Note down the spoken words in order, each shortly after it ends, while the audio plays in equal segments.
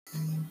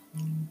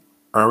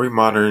Are we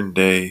modern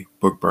day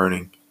book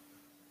burning?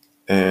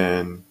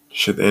 And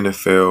should the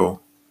NFL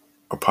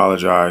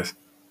apologize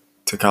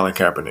to Colin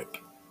Kaepernick?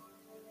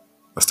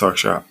 Let's talk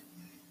shop.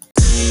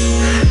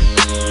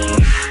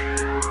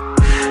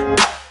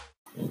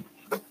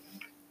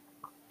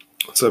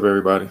 What's up,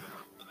 everybody?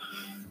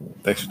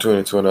 Thanks for tuning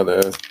into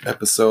another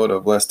episode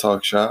of Let's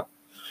Talk Shop.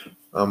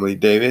 I'm Lee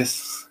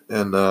Davis,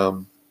 and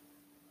going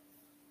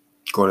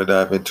to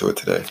dive into it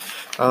today.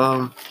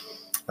 I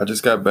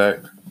just got back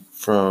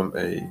from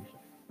a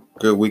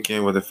good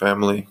weekend with the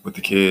family, with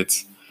the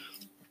kids.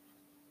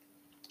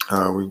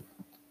 We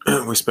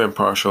we spent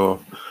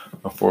partial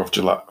of Fourth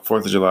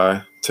of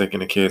July, taking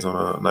the kids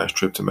on a nice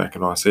trip to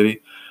Mackinac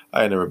City.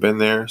 I had never been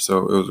there, so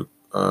it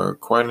was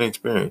quite an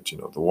experience. You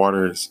know, the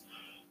water is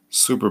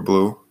super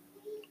blue,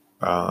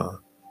 uh,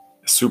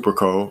 super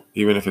cold.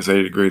 Even if it's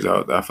 80 degrees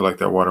out, I feel like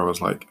that water was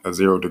like a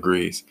 0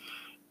 degrees.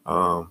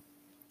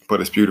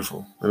 But it's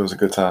beautiful. It was a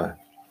good time.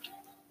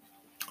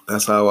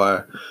 That's how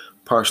I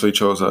partially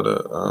chose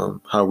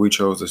how we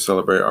chose to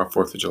celebrate our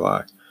 4th of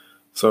July.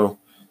 So,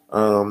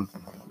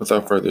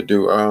 without further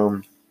ado,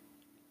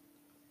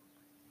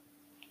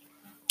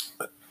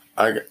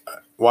 I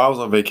while I was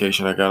on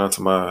vacation, I got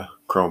onto my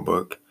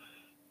Chromebook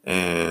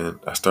and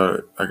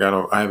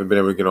I haven't been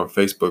able to get on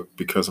Facebook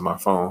because of my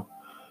phone.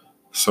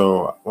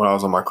 So when I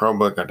was on my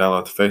Chromebook, I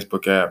downloaded the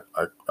Facebook app.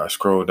 I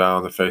scrolled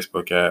down the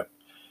Facebook app,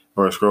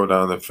 or I scrolled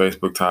down the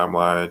Facebook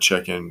timeline,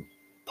 checking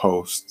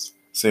posts,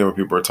 seeing what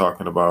people are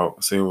talking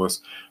about, seeing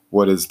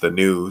what is the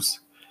news.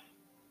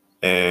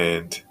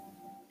 And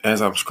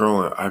as I'm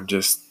scrolling, I'm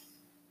just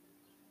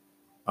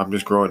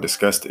growing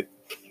disgusted.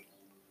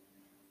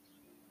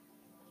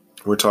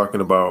 We're talking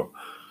about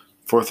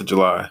 4th of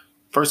July.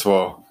 First of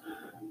all,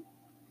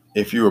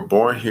 if you were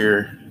born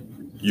here,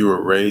 you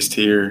were raised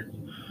here,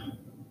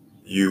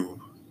 you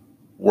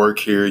work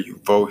here, you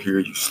vote here,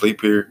 you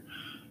sleep here,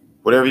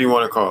 whatever you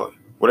want to call it,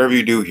 whatever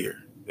you do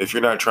here. If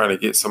you're not trying to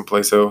get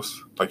someplace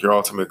else, like your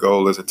ultimate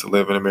goal isn't to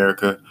live in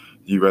America,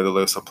 you'd rather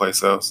live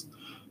someplace else,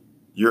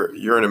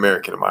 you're an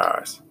American in my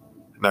eyes.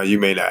 Now, you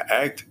may not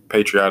act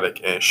patriotic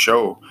and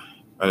show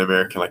an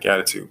American-like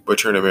attitude,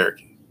 but you're an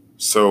American.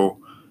 So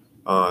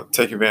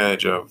take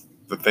advantage of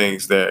the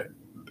things that,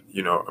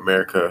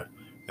 America,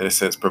 in a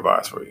sense,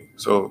 provides for you.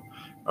 So,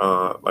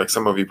 like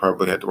some of you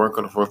probably had to work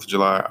on the 4th of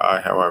July.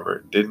 I,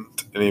 however,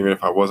 didn't. And even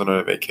if I wasn't on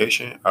a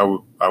vacation, I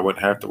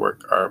wouldn't have to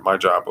work. My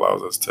job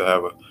allows us to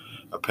have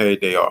a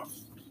paid day off.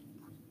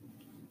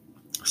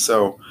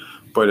 So,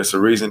 but it's a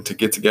reason to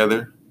get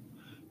together,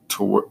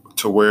 to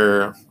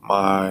wear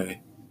my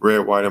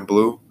red, white, and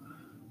blue,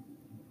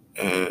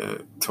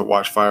 and to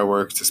watch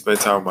fireworks, to spend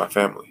time with my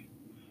family.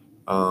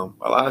 A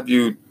lot of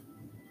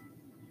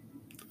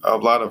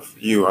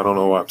you, I don't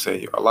know why I'm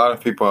saying you, a lot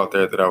of people out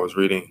there that I was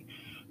reading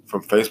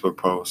from Facebook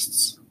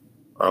posts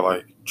are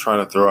like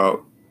trying to throw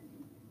out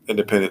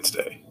Independence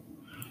Day.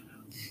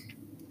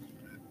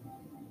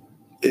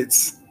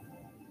 It's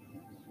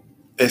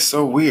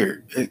so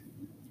weird.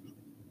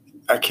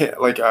 I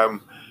can't like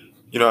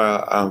you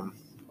know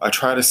I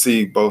try to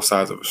see both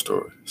sides of a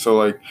story.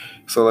 So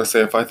let's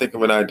say if I think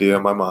of an idea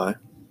in my mind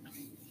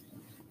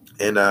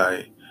and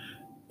I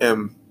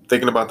am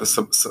thinking about the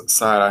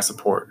side I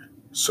support.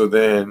 So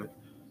then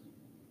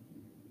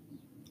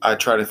I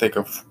try to think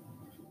of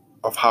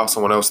how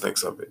someone else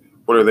thinks of it.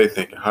 What are they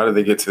thinking? How do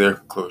they get to their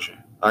conclusion?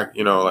 I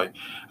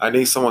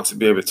need someone to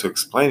be able to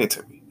explain it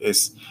to me.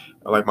 It's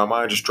like my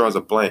mind just draws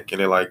a blank,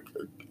 and it like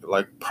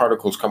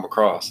particles come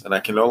across, and I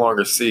can no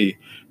longer see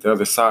the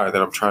other side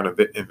that I'm trying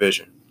to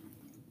envision.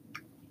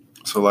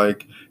 So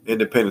like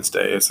Independence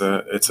Day, it's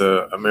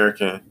a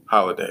American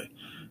holiday.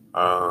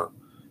 Uh,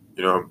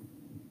 you know,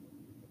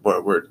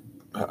 what we're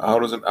how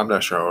does it? I'm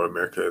not sure how old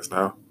America is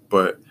now,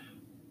 but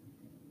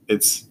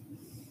it's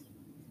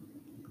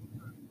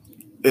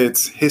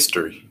it's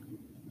history.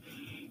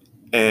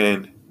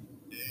 And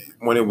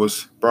when it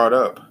was brought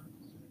up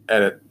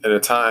at a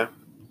time,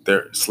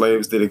 there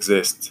slaves did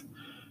exist.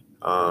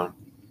 Um,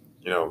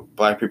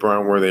 black people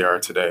aren't where they are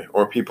today,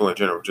 or people in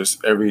general,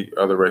 just every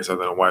other race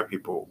other than white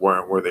people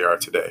weren't where they are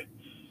today.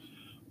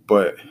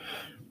 But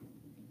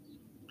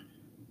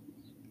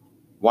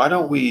why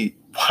don't we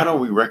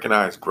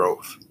recognize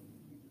growth?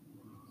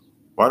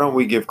 Why don't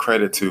we give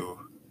credit to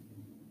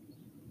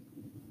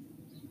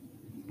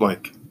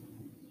like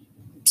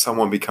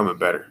someone becoming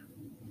better,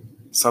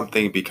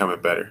 something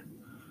becoming better?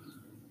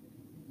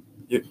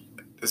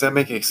 Does that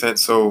make any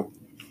sense? So,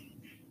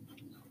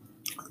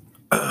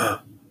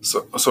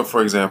 so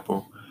for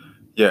example,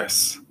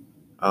 yes,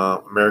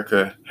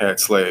 America had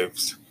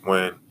slaves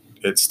when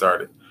it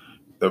started.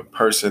 The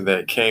person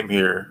that came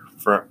here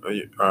from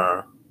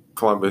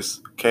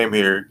Columbus came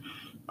here,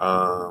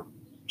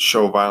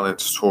 show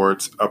violence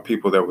towards a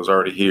people that was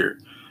already here,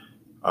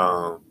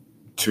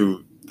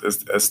 to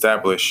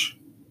establish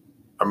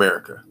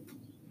America.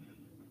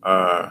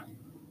 Uh,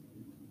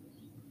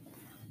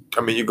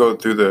 I mean, you go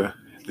through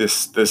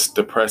this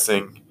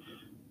depressing.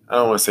 I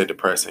don't want to say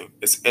depressing.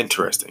 It's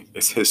interesting.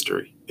 It's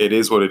history. It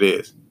is what it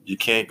is. You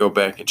can't go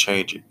back and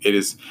change it. It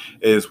is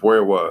where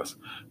it was.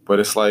 But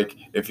it's like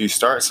if you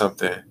start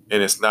something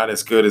and it's not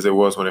as good as it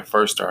was when it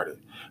first started,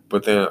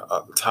 but then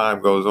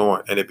time goes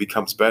on and it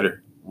becomes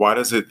better.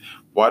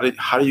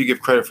 How do you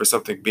give credit for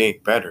something being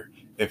better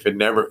if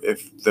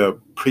the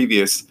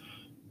previous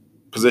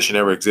position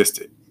ever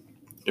existed?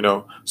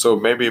 So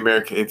maybe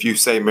America, if you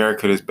say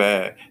America is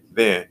bad,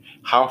 then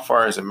how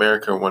far is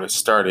America when it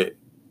started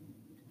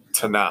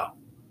to now?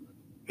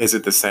 Is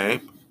it the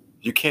same?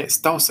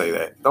 Don't say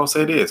that. Don't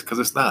say it is, because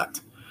it's not.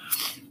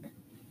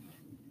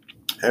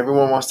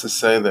 Everyone wants to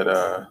say that,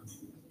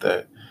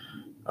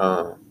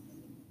 um,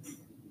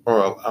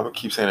 or I'm gonna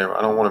keep saying it.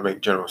 I don't want to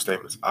make general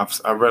statements.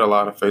 I've read a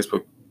lot of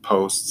Facebook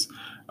posts.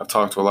 I've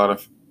talked to a lot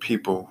of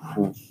people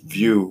who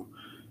view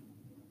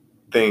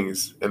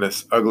things in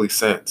this ugly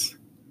sense,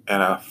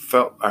 and I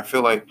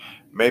feel like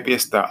maybe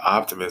it's the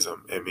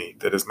optimism in me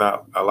that has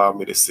not allowed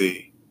me to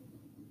see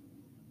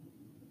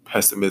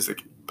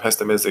pessimistic,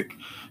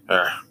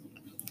 uh,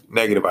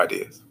 negative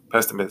ideas,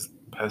 pessimistic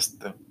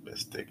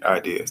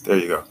ideas. There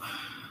you go.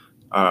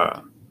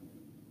 Uh,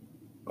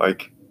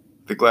 like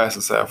the glass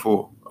is half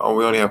full. Oh,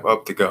 we only have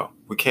up to go.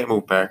 We can't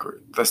move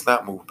backward. Let's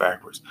not move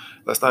backwards.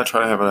 Let's not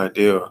try to have an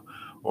idea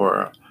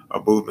or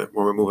a movement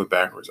where we're moving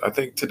backwards. I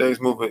think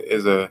today's movement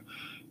it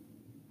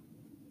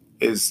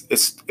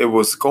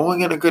was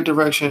going in a good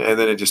direction, and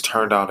then it just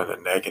turned out in a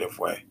negative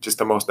way, just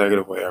the most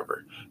negative way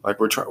ever. Like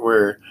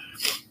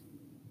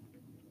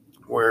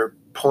we're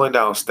pulling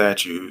down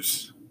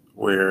statues.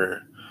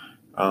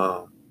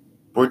 Um,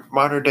 we're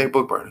modern day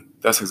book burning.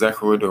 That's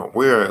exactly what we're doing.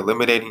 We are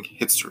eliminating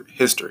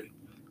history.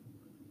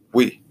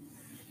 We.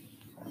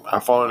 I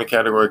fall in the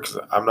category because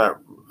I'm not.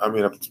 I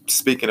mean, I'm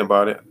speaking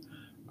about it.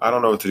 I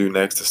don't know what to do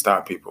next to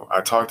stop people.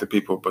 I talk to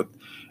people, but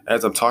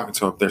as I'm talking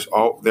to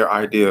them, their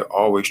idea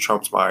always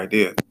trumps my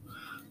idea.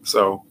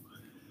 So,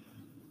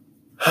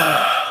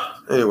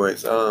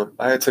 anyways, I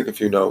had took a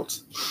few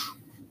notes,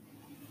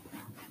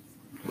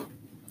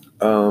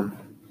 um,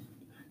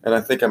 and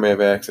I think I may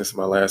have asked this in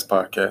my last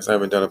podcast. I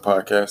haven't done a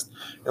podcast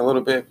in a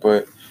little bit,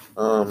 but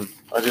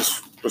I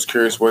just was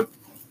curious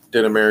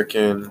did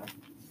American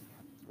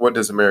what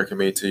does America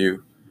mean to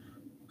you?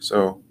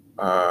 So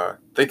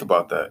think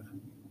about that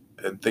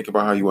and think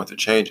about how you want to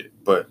change it.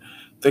 But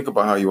think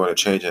about how you want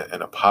to change it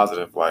in a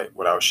positive light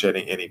without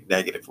shedding any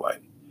negative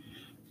light.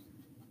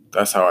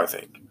 That's how I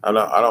think. I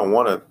don't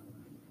want to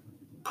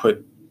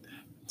put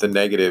the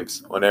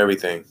negatives on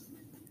everything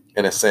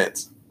in a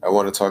sense. I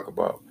want to talk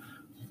about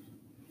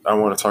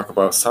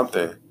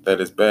something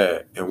that is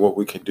bad and what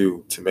we can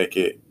do to make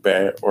it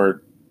bad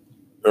or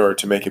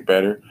to make it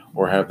better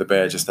or have the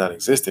bad just not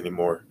exist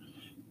anymore.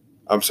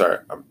 I'm sorry.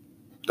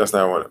 That's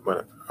not what I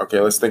want. Okay,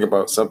 let's think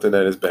about something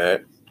that is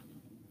bad.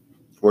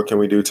 What can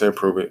we do to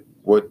improve it?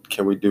 What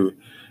can we do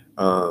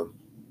um,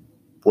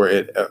 where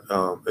it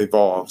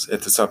evolves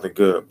into something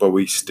good, but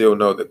we still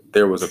know that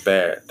there was a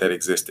bad that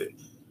existed,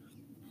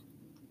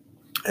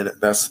 and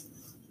that's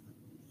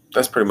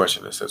pretty much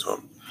in a sense.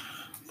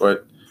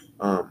 But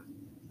um,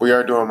 we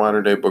are doing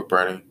modern day book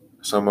burning.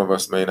 Some of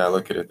us may not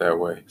look at it that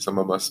way. Some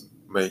of us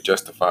may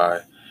justify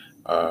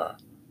uh,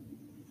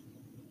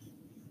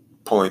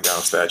 pulling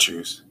down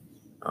statues,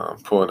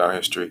 pulling down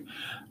history.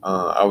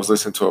 I was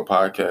listening to a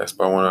podcast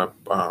by one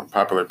of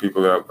popular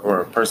people or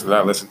a person that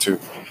I listen to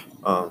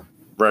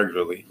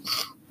regularly,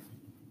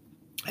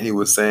 and he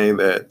was saying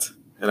that,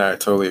 and I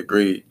totally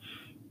agree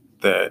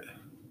that.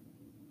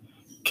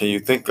 Can you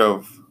think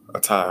of a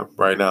time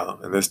right now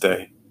in this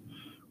day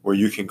where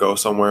you can go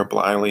somewhere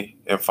blindly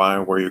and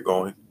find where you're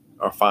going,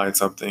 or find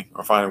something,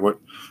 or find what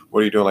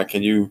are you doing? Like,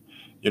 can you,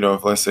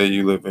 if let's say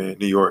you live in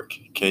New York,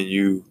 can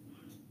you,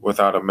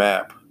 without a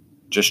map,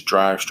 just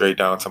drive straight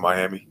down to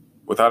Miami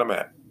without a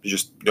map? You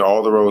just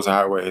all the roads and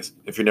highways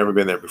if you've never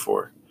been there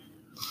before,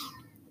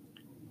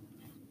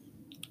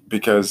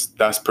 because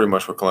that's pretty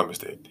much what Columbus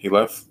did. He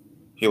left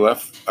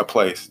a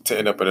place to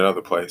end up in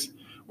another place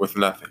with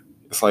nothing.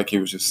 It's like he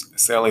was just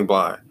sailing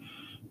blind.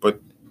 But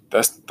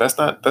that's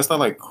not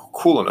like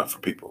cool enough for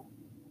people,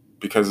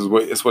 because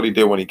it's what he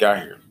did when he got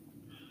here.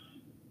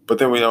 But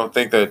then we don't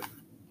think that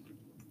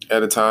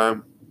at a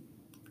time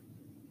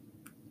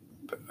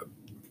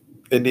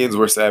Indians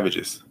were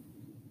savages.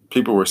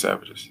 People were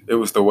savages. It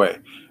was the way.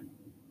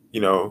 You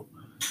know,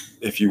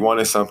 if you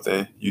wanted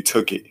something, you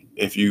took it.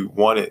 If you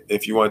wanted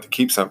to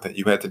keep something,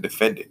 you had to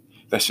defend it.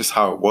 That's just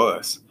how it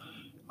was.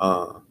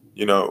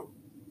 You know,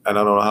 and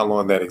I don't know how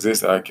long that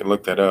existed. I can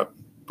look that up.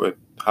 But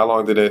how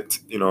long did it,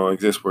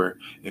 exist where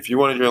if you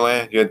wanted your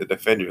land, you had to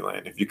defend your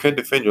land. If you couldn't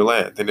defend your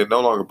land, then it no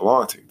longer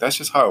belonged to you. That's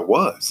just how it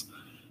was.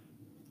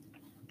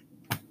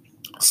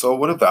 So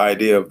what if the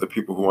idea of the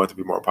people who want to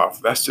be more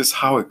powerful? That's just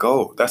how it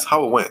goes. That's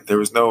how it went.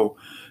 There's no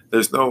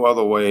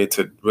other way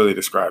to really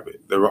describe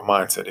it. The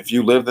mindset. If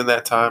you lived in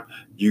that time,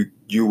 you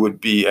would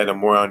be at a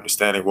more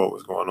understanding of what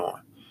was going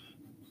on.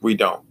 We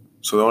don't.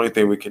 So the only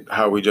thing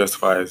how we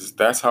justify is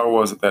that's how it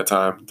was at that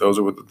time. Those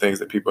are the things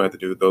that people had to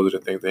do. Those are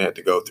the things they had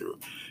to go through.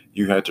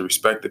 You had to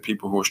respect the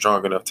people who were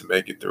strong enough to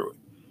make it through it.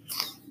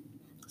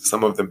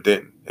 Some of them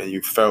didn't, and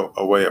you felt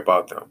a way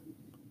about them.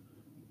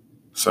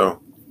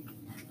 So,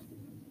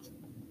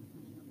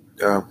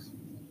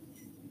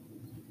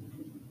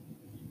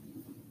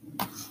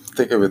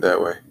 think of it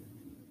that way.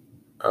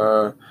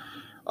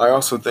 I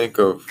also think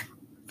of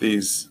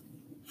these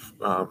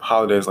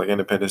holidays like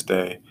Independence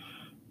Day,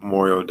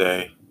 Memorial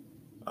Day.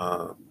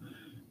 Um,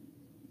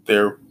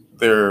 they're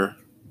they're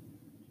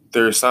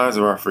they're signs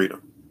of our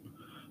freedom.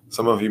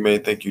 Some of you may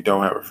think you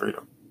don't have a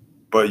freedom,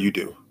 but you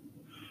do.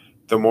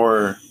 The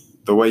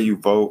way you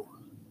vote,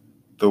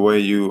 the way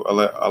you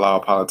allow a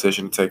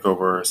politician to take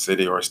over a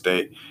city or a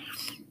state,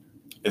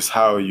 is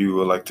how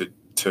you elect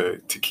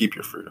to keep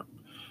your freedom.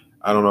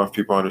 I don't know if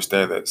people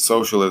understand that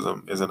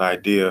socialism is an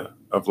idea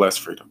of less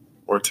freedom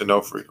or to no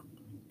freedom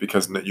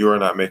because you are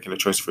not making a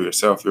choice for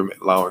yourself. You're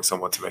allowing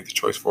someone to make the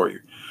choice for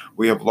you.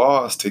 We have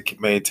laws to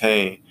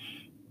maintain,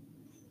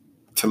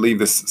 to leave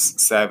the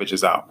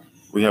savages out.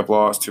 We have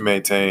laws to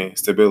maintain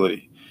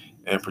stability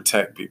and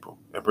protect people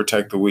and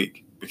protect the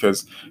weak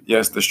because,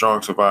 yes, the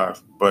strong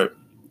survive. But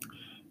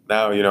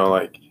now,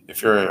 like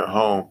if you're in your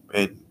home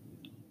and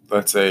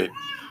let's say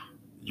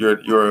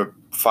you're a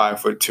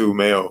 5'2"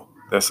 male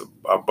that's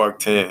a buck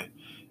 10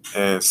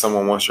 and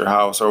someone wants your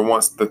house or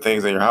wants the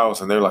things in your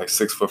house and they're like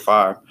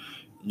 6'5",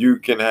 you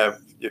can have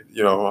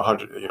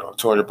 100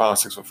 200 pound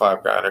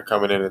 6'5" guy and they're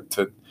coming in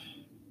to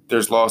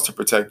there's laws to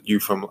protect you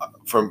from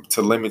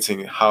to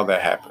limiting how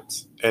that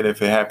happens, and if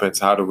it happens,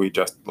 how do we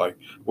just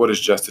what is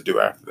just to do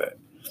after that?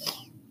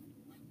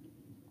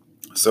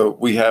 So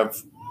we have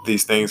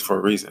these things for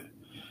a reason,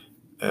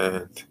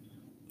 and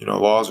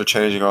laws are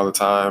changing all the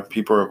time.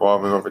 People are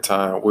evolving over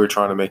time. We're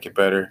trying to make it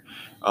better.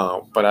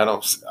 But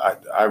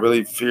I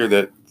really fear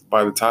that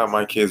by the time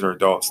my kids are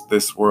adults,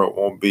 this world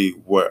won't be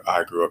what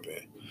I grew up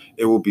in.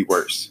 It will be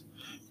worse.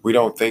 We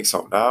don't think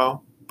so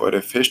now, but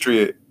if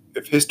history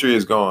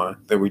is gone,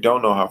 then we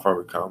don't know how far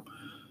we come,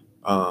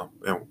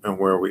 and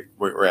where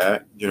we're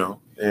at,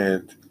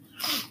 and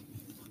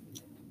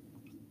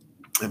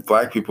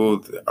Black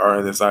people are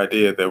in this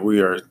idea that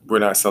we're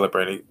not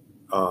celebrating.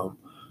 Um,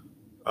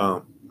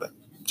 um,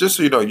 just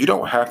so you know, you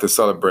don't have to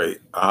celebrate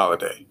a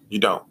holiday. You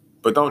don't.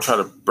 But don't try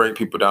to break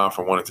people down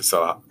for wanting to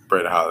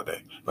celebrate a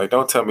holiday. Like,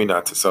 don't tell me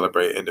not to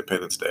celebrate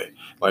Independence Day.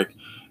 Like,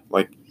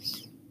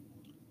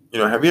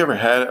 have you ever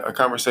had a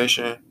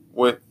conversation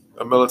with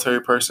a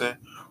military person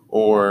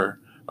or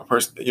a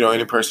person,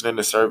 any person in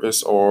the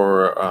service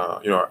or,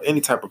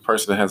 any type of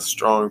person that has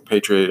strong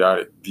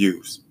patriotic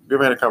views? Have you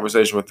ever had a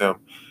conversation with them?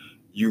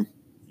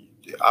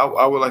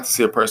 I would like to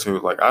see a person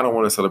who's like, I don't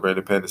want to celebrate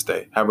Independence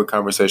Day. Have a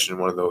conversation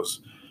with one of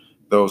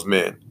those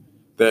men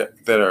that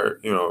are,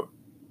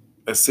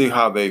 and see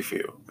how they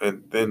feel,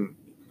 and then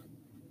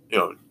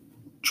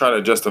try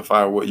to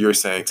justify what you're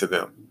saying to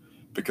them,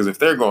 because if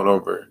they're going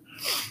over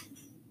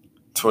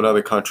to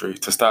another country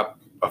to stop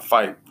a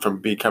fight from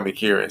becoming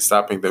here and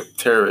stopping the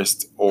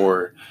terrorists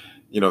or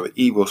the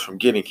evils from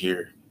getting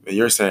here, and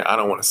you're saying I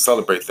don't want to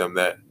celebrate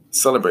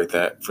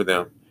that for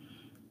them,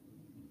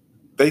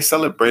 they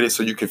celebrate it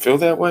so you can feel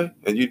that way,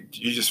 and you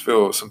just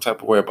feel some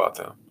type of way about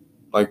them,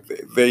 like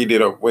they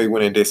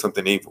went and did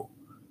something evil.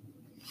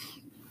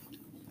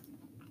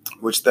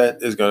 Which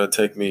that is going to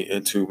take me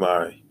into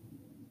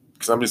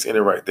because I'm just in it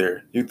right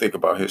there. You think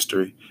about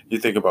history, you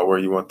think about where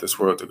you want this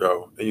world to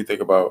go, and you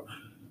think about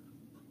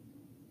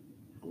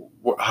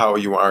how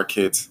you want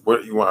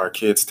what you want our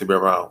kids to be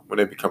around when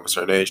they become a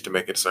certain age to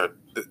make certain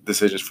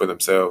decisions for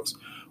themselves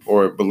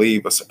or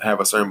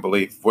have a certain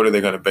belief. What are they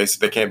going to base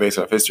it? They can't base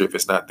it off history if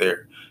it's not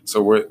there.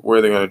 So where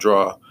are they going to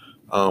draw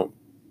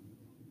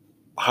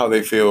how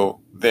they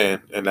feel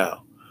then and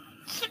now?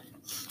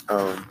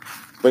 But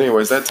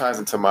anyways, that ties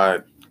into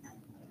my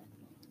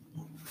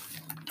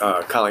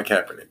Colin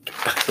Kaepernick.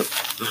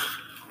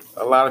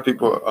 A lot of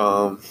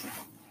people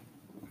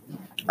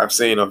I've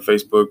seen on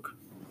Facebook,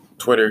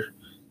 Twitter,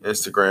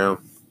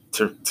 Instagram,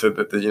 to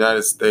the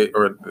United States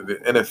or the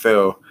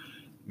NFL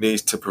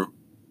needs to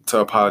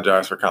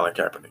apologize for Colin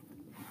Kaepernick,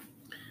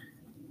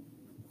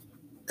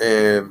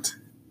 and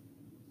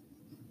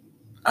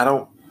I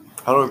don't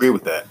agree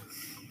with that.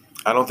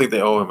 I don't think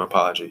they owe him an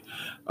apology.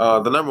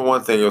 The number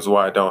one thing is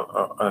why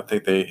I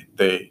think the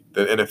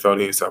NFL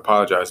needs to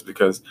apologize,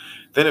 because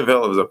the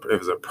NFL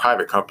is a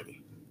private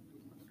company,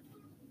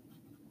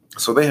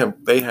 so they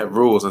have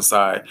rules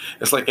inside.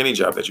 It's like any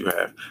job that you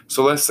have.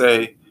 So let's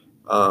say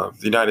the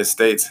United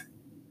States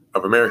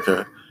of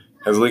America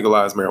has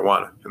legalized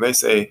marijuana, and they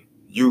say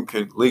you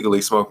can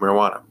legally smoke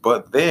marijuana,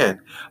 but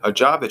then a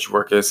job that you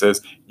work at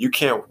says you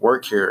can't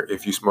work here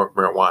if you smoke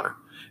marijuana.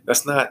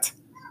 That's not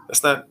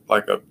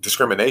like a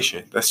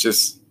discrimination.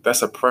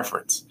 That's a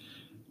preference.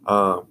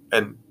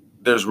 And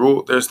there's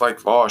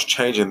like laws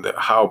changing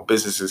how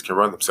businesses can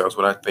run themselves,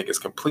 what I think is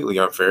completely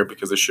unfair,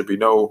 because there should be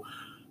no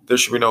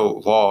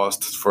laws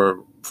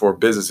for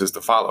businesses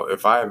to follow.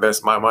 If I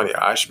invest my money,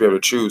 I should be able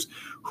to choose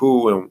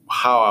who and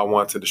how I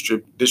want to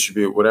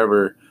distribute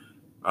whatever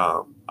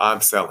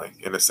I'm selling,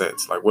 in a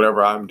sense. Like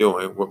whatever I'm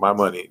doing with my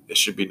money, it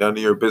should be none of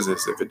your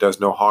business if it does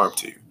no harm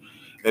to you.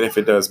 And if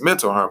it does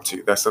mental harm to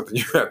you, that's something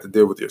you have to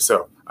deal with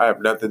yourself. I have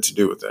nothing to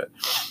do with that.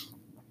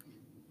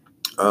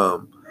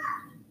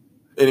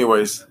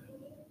 Anyways,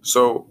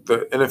 so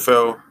the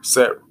NFL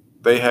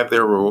they have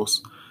their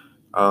rules,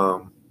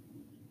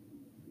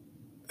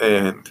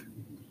 and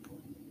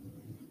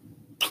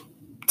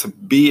to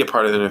be a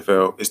part of the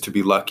NFL is to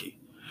be lucky.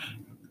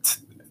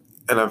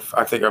 And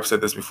I think I've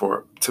said this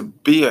before. To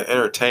be an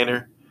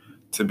entertainer,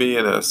 to be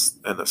in a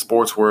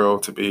sports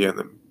world, to be in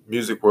the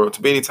music world,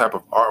 to be any type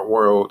of art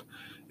world,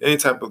 any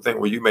type of thing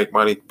where you make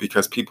money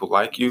because people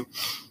like you,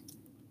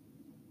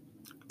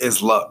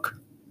 is luck.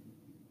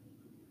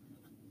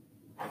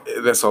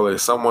 That's all it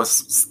is. Someone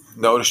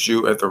noticed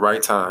you at the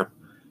right time,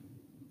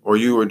 or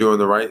you were doing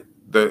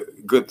the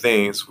good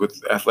things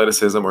with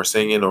athleticism or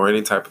singing or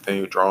any type of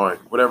thing, drawing,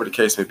 whatever the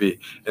case may be,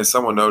 and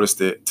someone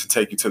noticed it to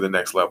take you to the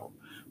next level.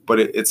 But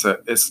it's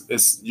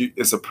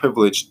a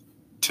privilege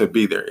to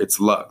be there. It's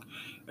luck.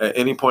 At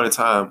any point in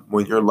time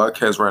when your luck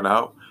has run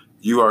out,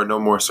 you are no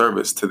more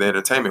service to the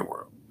entertainment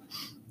world.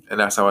 And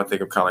that's how I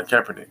think of Colin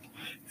Kaepernick.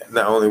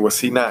 Not only was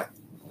he not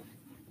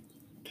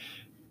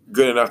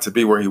good enough to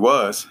be where he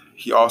was,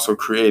 he also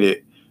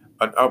created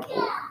an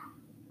uproar.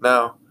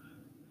 Now,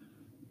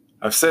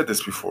 I've said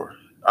this before.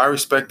 I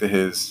respected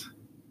his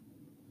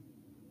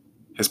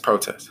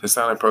protest, his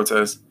silent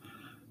protest.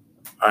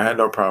 I had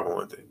no problem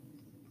with it.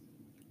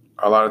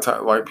 A lot of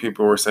time, like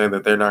people were saying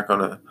that they're not going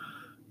to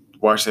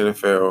watch the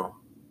NFL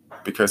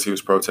because he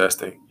was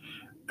protesting.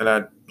 And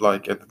I,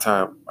 like, at the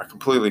time, I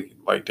completely,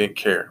 like, didn't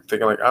care. I'm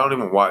thinking, like, I don't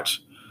even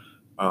watch.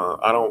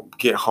 I don't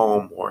get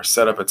home or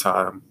set up a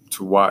time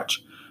to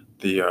watch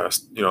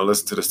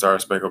listen to the Star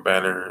Spangled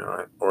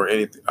Banner or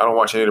anything. I don't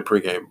watch any of the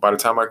pregame. By the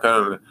time I cut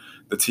on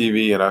the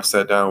TV and I've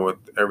sat down with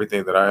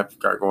everything that I've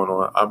got going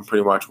on, I'm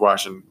pretty much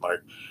watching like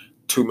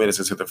 2 minutes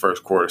into the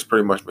first quarter. It's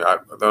pretty much me.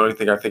 The only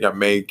thing I think I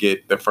may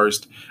get the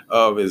first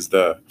of is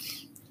the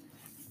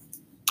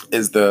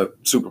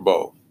Super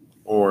Bowl,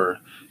 or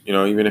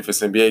even if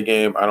it's an NBA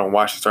game, I don't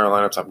watch the starting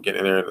lineups. I'm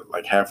getting in there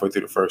like halfway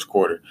through the first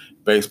quarter.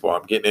 Baseball,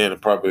 I'm getting in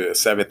probably the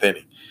seventh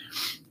inning.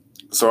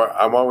 So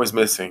I'm always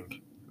missing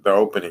the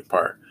opening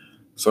part.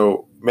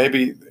 So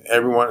maybe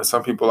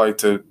some people like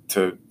to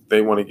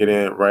they want to get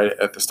in right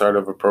at the start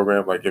of a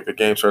program. Like if a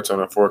game starts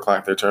on at 4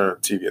 o'clock, they turn on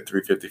TV at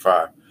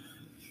 3:55.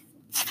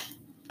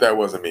 That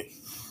wasn't me.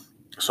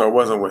 So I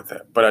wasn't with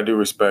that. But I do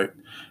respect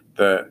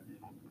that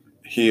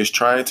he is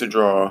trying to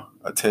draw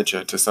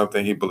attention to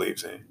something he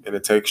believes in. And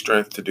it takes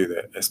strength to do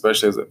that,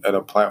 especially at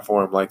a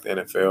platform like the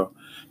NFL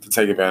to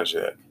take advantage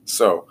of that.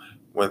 So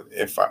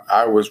if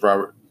I was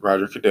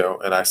Roger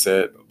Goodell and I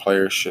said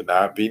players should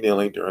not be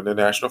kneeling during the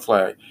national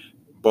flag,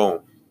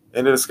 boom,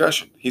 end of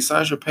discussion. He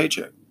signs your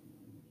paycheck.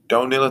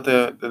 Don't kneel at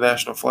the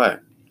national flag.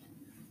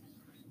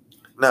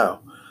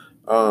 Now,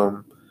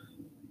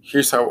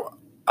 here's how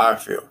I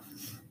feel.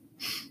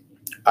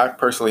 I've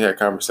personally had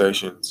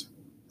conversations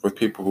with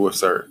people who have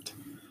served.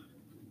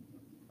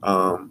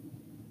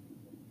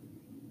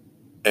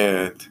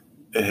 And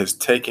it has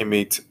taken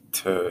me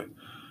to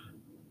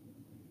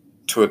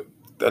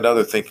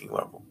another thinking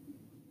level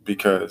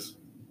because,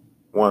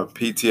 one,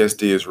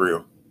 PTSD is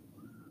real.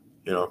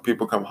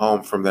 People come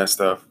home from that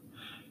stuff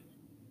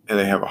and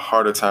they have a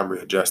harder time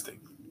readjusting.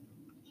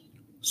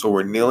 So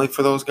we're kneeling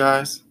for those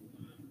guys.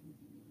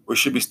 We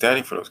should be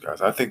standing for those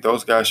guys. I think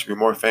those guys should be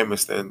more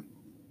famous than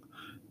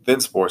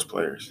sports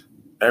players.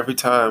 Every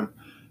time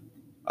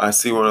I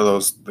see one of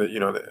those,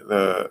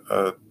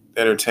 the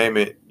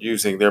entertainment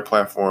using their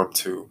platform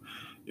to,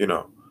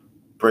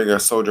 bring a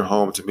soldier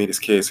home to meet his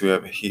kids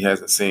he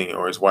hasn't seen,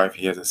 or his wife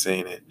he hasn't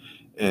seen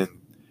in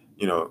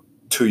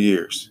 2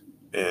 years,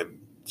 and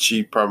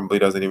she probably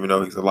doesn't even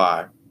know he's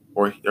alive,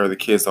 or the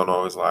kids don't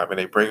know he's alive, and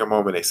they bring him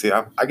home and they see.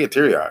 I get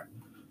teary eyed.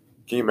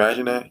 Can you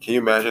imagine that? Can you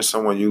imagine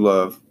someone you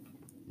love,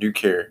 you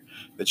care,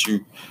 that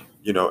you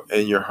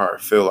in your heart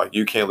feel like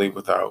you can't leave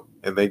without,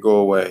 and they go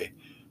away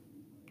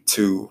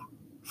to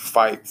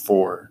fight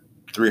for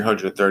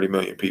 330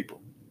 million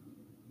people?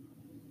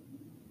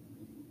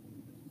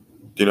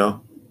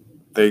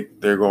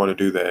 They're going to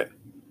do that,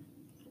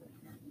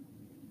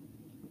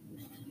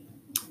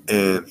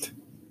 and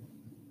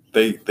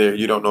they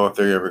you don't know if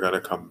they're ever going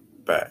to come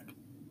back.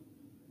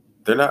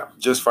 They're not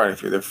just fighting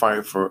for you; they're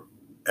fighting for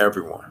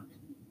everyone.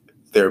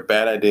 Their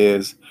bad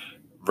ideas,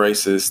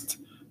 racist,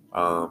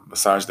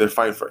 massage. They're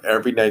fighting for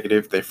every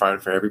negative. They're fighting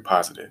for every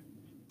positive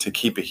to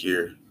keep it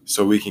here,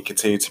 so we can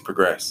continue to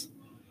progress.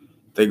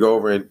 They go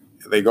over and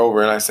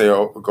I say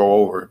go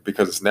over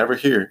because it's never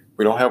here.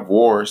 We don't have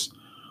wars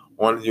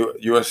on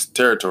U.S.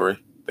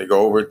 territory. They go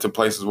over to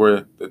places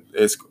where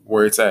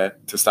it's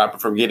at to stop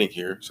it from getting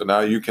here. So now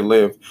you can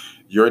live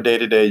your day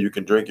to day. You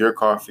can drink your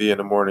coffee in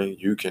the morning.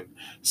 You can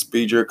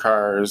speed your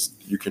cars.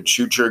 You can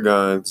shoot your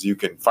guns. You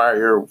can fire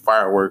your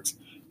fireworks.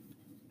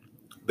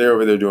 They're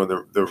over there doing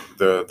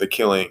the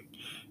killing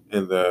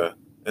and the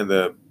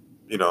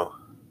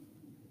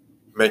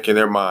making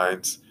their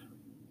minds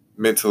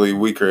mentally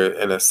weaker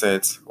in a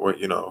sense, or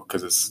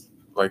because it's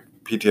like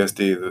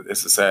PTSD.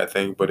 It's a sad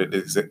thing, but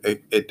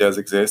it does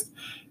exist,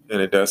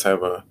 and it does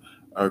have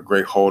a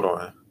great hold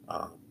on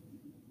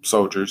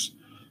soldiers.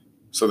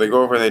 So they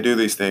go over and they do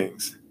these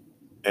things,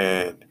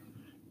 and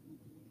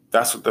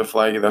that's what the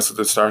flag, that's what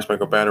the Star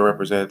Spangled Banner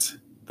represents.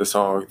 The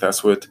song,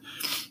 that's what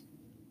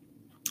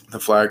the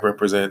flag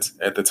represents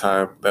at the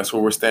time. That's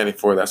what we're standing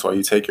for. That's why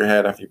you take your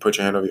hat off, you put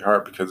your hand over your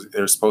heart, because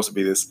there's supposed to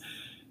be this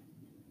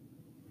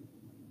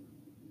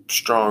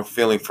strong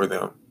feeling for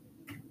them,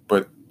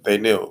 but they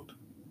kneeled.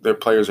 Their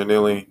players are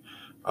kneeling,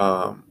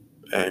 and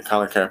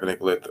Colin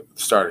Kaepernick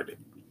started it.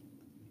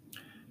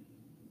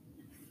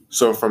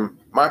 So from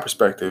my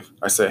perspective,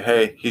 I said,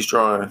 hey, he's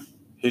drawing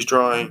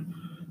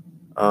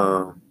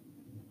um,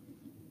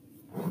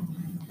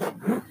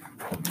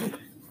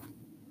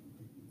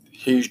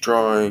 he's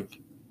drawing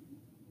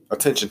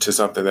attention to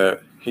something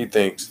that he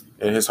thinks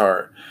in his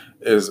heart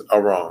is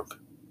a wrong.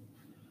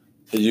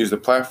 He used a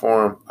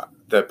platform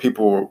that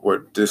people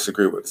would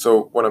disagree with.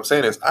 So what I'm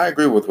saying is I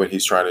agree with what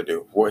he's trying to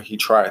do, what he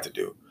tried to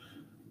do.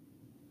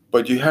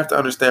 But you have to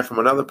understand from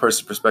another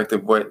person's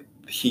perspective what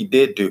he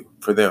did do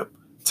for them,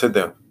 to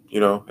them.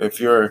 If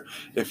you're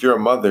a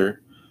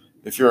mother,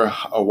 if you're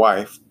a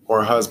wife or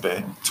a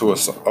husband to a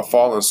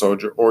fallen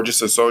soldier or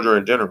just a soldier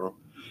in general,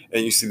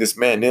 and you see this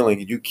man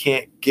kneeling, you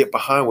can't get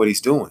behind what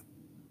he's doing.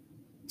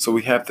 So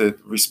we have to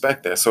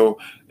respect that. So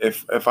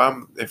if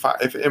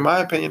in my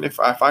opinion, if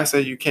I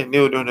say you can't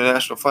kneel during the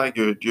national flag,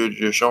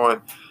 you're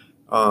showing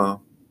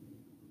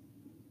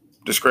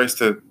disgrace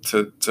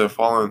to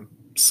fallen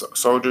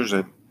soldiers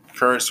and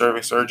current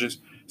serving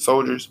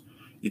soldiers.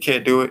 You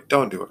can't do it.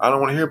 Don't do it. I don't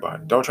want to hear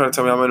about it. Don't try to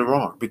tell me I'm in the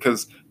wrong,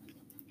 because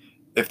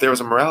if there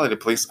was a morality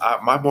police,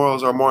 my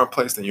morals are more in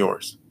place than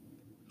yours.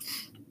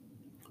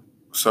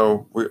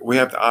 So we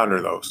have to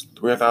honor those.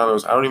 We have to honor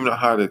those. I don't even know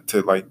how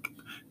to like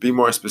be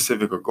more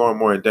specific or go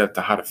more in depth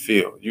to how to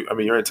feel.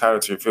 You're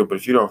entitled to your feel, but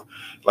if you don't,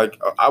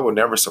 I would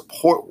never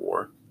support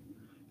war,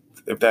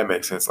 if that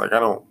makes sense. Like, I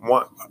don't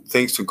want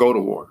things to go to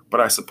war, but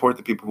I support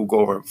the people who go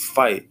over and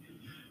fight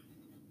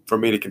for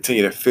me to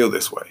continue to feel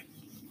this way.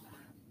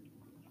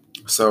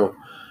 So,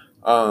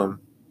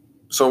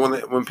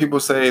 when people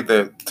say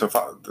that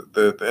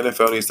the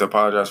NFL needs to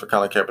apologize for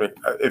Colin Kaepernick,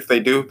 if they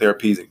do, they're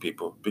appeasing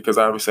people, because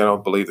obviously I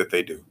don't believe that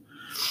they do.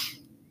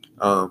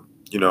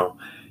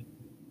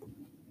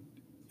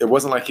 It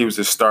wasn't like he was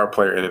a star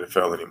player in the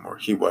NFL anymore.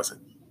 He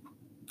wasn't.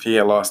 He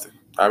had lost it.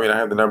 I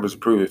have the numbers to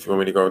prove it if you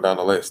want me to go down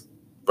the list.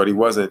 But he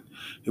wasn't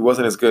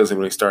as good as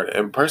when he started.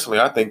 And personally,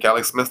 I think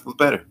Alex Smith was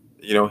better.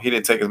 He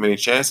didn't take as many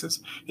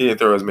chances. He didn't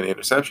throw as many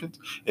interceptions.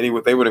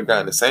 And they would have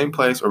gotten the same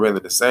place or been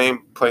in the same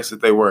place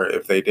that they were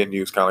if they didn't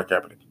use Colin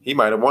Kaepernick. He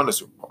might have won the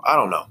Super Bowl. I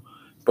don't know.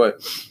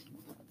 But,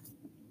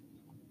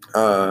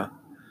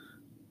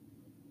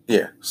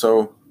 yeah.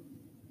 So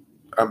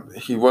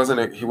he wasn't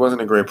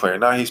a great player.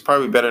 Now, he's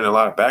probably better than a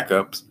lot of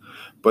backups.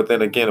 But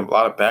then again, a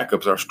lot of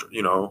backups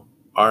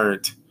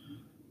aren't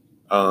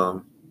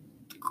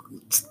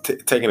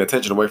taking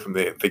attention away from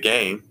the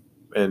game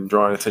and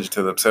drawing attention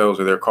to themselves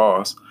or their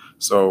cause.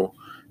 So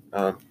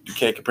you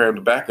can't compare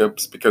them to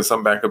backups, because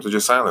some backups are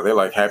just silent. They're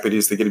like happy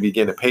just to be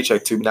getting a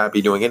paycheck to not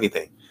be doing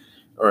anything.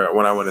 Or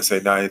when I want to say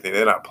not anything,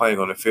 they're not playing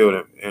on the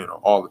field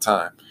all the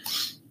time.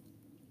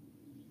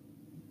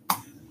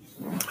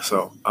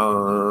 So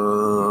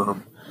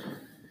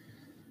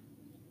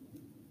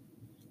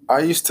I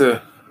used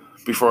to,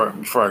 before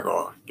I go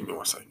on, give me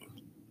 1 second.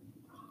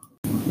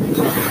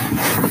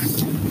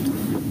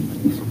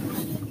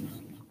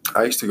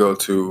 I used to go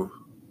to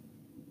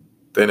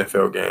the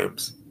NFL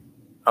games.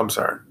 I'm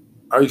sorry.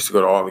 I used to go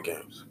to all the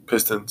games.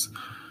 Pistons,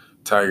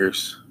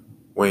 Tigers,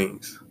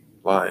 Wings,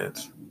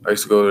 Lions. I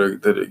used to go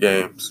to the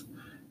games,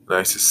 and I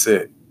used to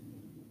sit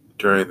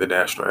during the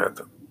national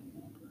anthem,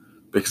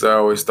 because I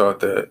always thought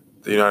that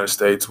the United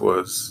States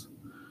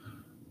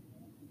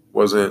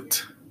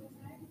wasn't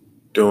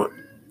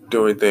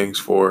doing things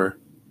for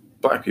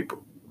black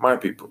people, my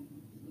people.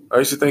 I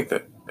used to think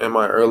that in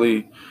my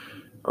early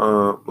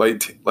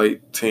late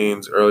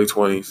teens, early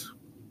 20s.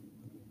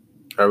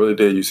 I really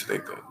did used to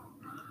think that.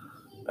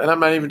 And I'm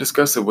not even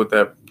discussing who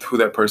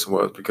that person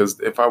was, because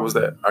if I was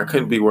that, I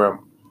couldn't be where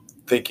I'm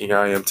thinking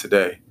I am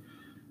today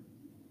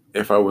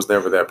if I was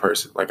never that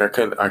person. Like, I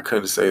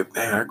couldn't say,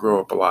 man, I grew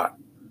up a lot.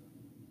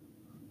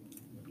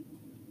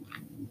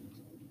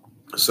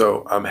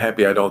 So I'm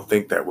happy I don't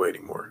think that way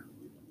anymore.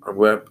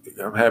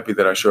 I'm happy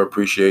that I show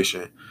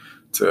appreciation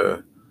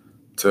to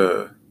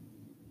the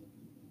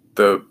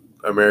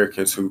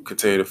Americans who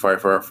continue to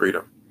fight for our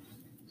freedom.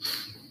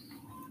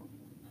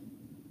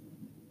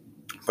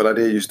 But I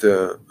did used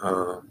to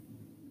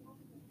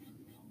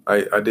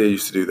I did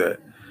used to do that.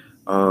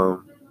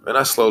 And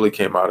I slowly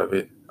came out of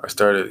it. I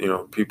started,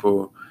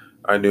 people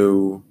I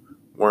knew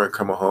weren't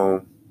coming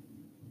home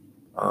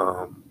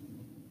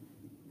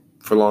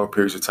for long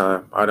periods of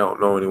time. I don't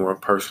know anyone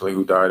personally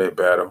who died in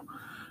battle,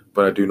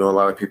 but I do know a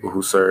lot of people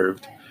who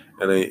served.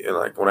 And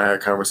like, when I had a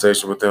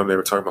conversation with them, they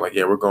were talking about, like,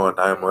 yeah, we're going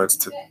 9 months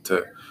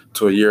to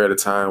a year at a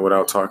time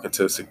without talking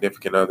to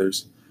significant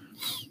others.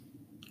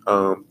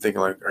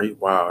 Thinking like,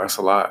 wow, that's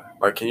a lot.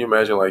 Like, can you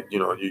imagine, like,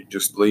 you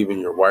just leaving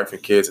your wife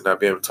and kids and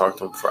not being able to talk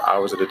to them for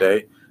hours of the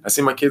day? I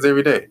see my kids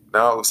every day.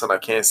 Now all of a sudden I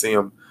can't see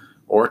them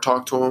or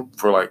talk to them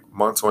for like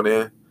months on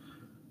end.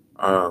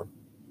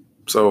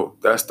 So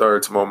that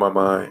started to mold my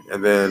mind.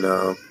 And then,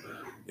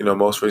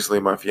 most recently,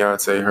 my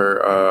fiance,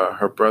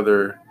 her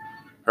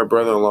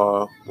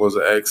brother-in-law was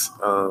an ex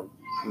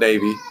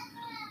Navy,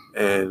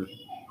 and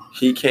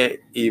he can't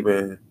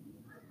even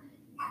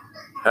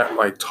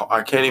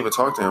I can't even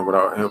talk to him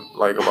without him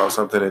like about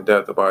something in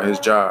depth about his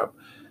job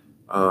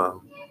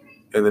um,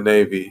 in the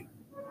Navy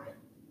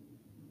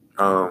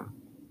um,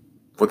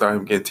 without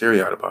him getting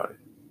teary eyed about it.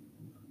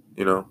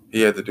 You know,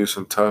 he had to do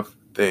some tough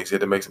things. He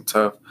had to make some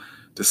tough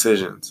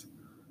decisions.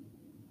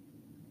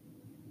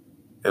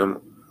 And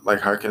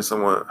like, how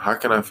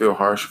can I feel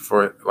harsh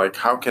for it? Like,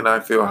 how can I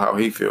feel how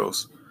he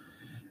feels?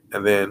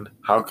 And then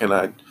how can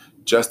I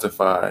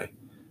justify,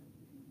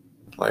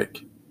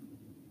 like,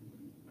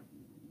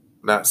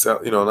 not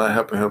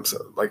helping him,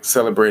 like,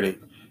 celebrating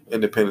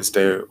Independence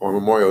Day or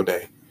Memorial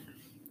Day,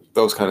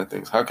 those kind of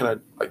things. How can I,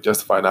 like,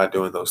 justify not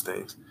doing those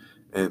things?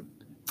 And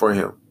for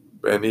him,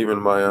 and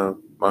even my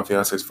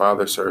fiance's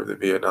father served in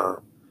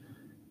Vietnam,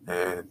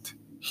 and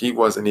he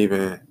wasn't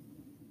even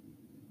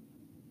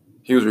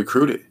he was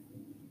recruited.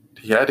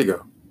 He had to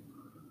go.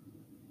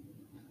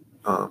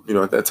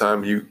 At that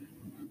time,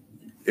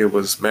 it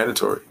was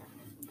mandatory.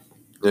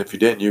 And if you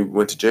didn't, you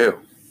went to jail.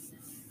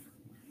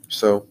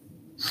 So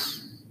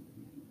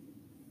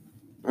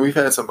I've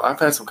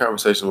had some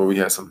conversations where we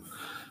had some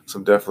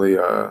definitely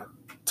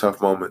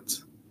tough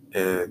moments,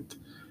 and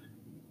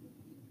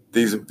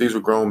these were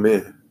grown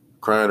men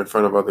crying in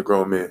front of other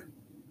grown men,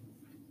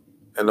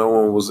 and no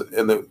one was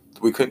in the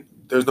we couldn't.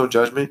 There's no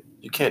judgment.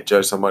 You can't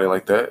judge somebody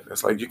like that.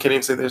 It's like you can't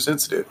even say they're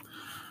sensitive.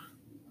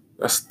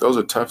 Those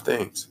are tough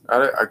things.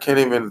 I can't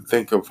even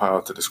think of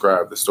how to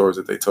describe the stories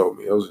that they told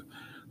me. Those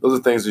are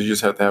things that you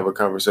just have to have a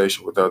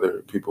conversation with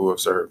other people who have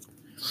served.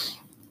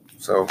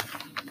 So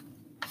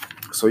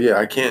yeah,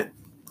 I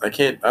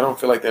don't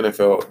feel like the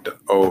NFL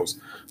owes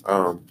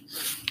um,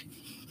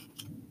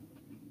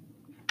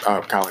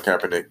 Colin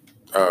Kaepernick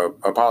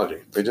apology.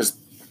 I just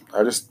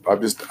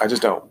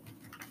don't.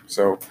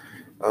 So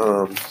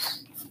um,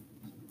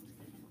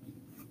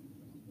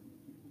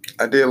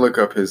 I did look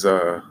up his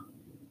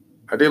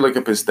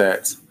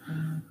stats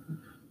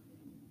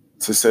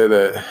to say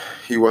that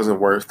he wasn't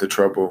worth the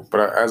trouble.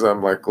 But as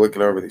I'm like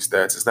looking over these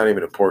stats, it's not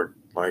even important.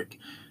 Like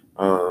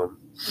um,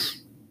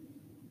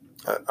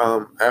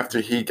 after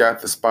he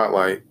got the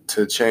spotlight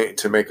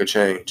to make a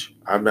change,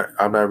 I'm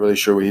not really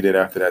sure what he did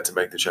after that to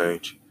make the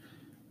change.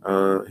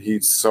 He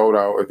sold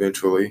out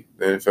eventually.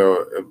 The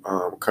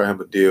NFL cut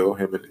him a deal,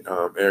 him and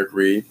Eric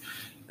Reed,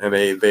 and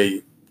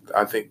they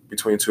I think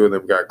between two of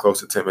them got close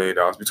to $10 million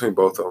between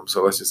both of them.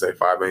 So let's just say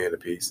 $5 million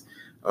apiece.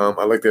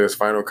 I looked at his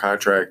final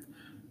contract.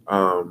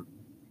 Um,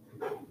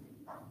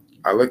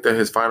 I looked at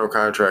his final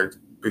contract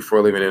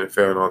before leaving the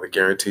NFL and all the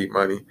guaranteed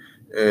money,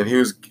 and he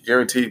was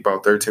guaranteed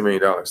about $13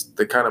 million,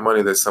 the kind of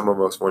money that some of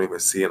us won't even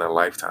see in a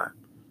lifetime.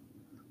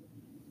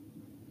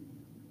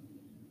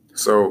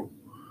 So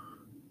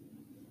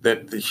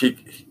that he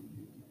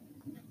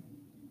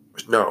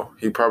no,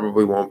 he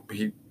probably won't.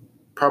 He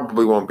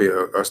probably won't be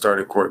a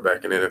starting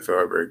quarterback in the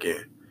NFL ever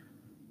again.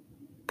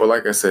 But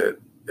like I said,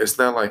 it's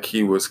not like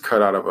he was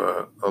cut out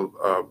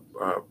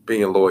of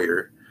being a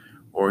lawyer,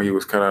 or he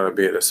was cut out of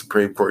being a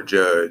Supreme Court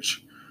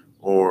judge,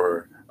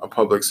 or a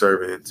public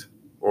servant,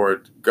 or a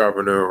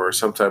governor, or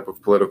some type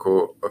of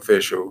political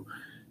official.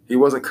 He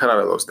wasn't cut out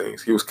of those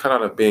things. He was cut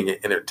out of being an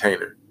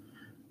entertainer.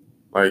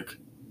 Like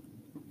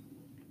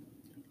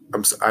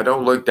I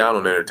don't look down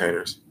on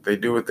entertainers. They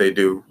do what they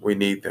do. We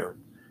need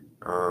them.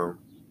 Um,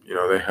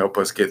 they help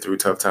us get through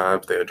tough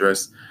times. They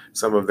address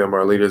some of them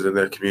are leaders in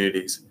their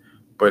communities.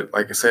 But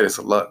like I said, it's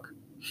luck.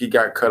 He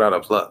got cut out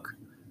of luck,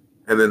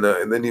 and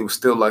then he was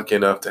still lucky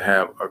enough to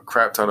have a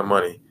crap ton of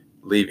money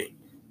leaving.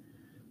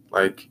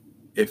 Like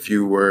if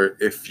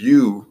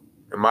you,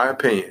 in my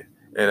opinion,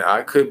 and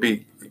I could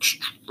be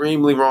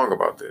extremely wrong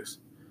about this,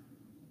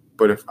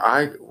 but if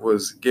I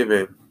was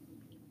given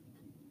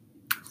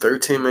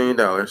 $13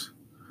 million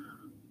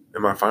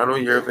in my final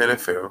year of the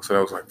NFL, so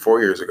that was like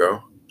 4 years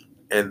ago,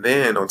 and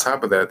then on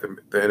top of that, the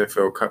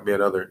NFL cut me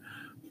another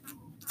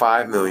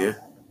 $5 million.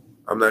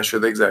 I'm not sure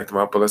the exact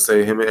amount, but let's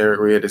say him and Eric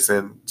Reed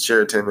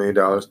share $10 million.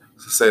 So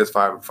say it's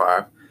 5 and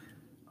 5.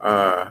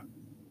 Uh,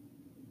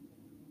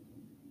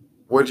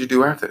 what did you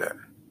do after that?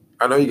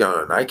 I know you got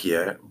on a Nike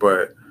ad,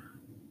 but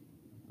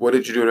what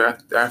did you do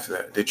after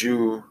that? Did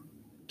you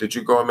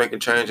go and make a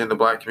change in the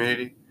Black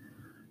community?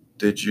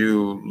 Did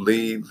you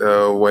lead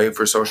the way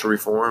for social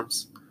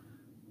reforms?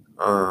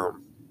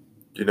 Um,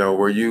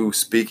 were you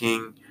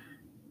speaking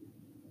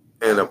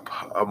in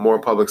a more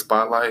public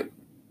spotlight?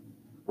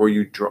 Were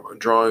you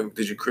drawing?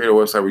 Did you create a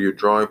website where you're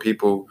drawing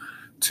people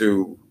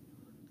to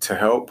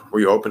help? Were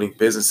you opening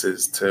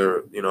businesses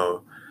to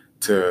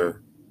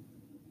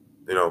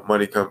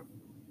money come,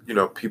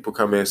 people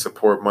come in,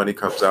 support, money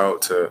comes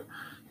out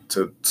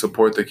to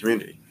support the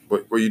community?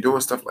 Were you doing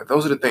stuff like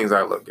those? Are the things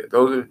I look at.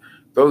 Those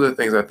are the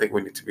things I think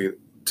we need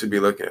to be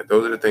looking at.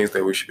 Those are the things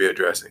that we should be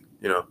addressing.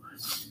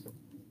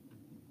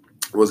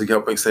 Was he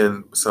helping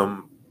send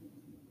some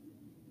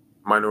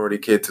minority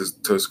kid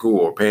to school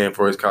or paying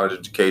for his college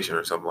education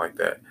or something like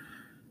that?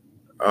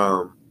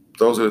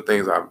 Those are the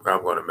things I'm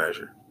going to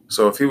measure.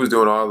 So if he was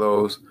doing all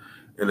those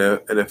and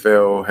the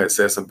NFL had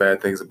said some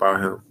bad things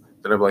about him,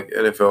 then I'm like,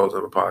 NFL is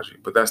an apology.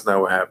 But that's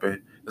not what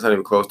happened. That's not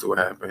even close to what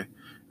happened.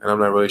 and I'm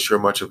not really sure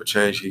much of a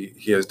change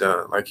he has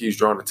done. Like, he's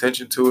drawn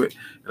attention to it,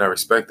 and I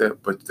respect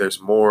that, but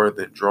there's more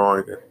than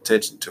drawing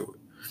attention to it.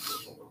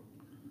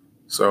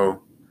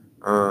 So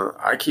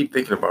I keep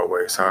thinking about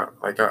ways how,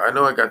 like, I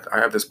know I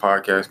have this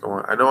podcast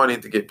going. I know I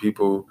need to get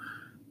people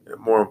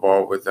more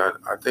involved with that.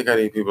 I think I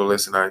need people to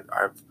listen.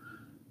 I've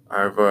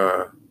I've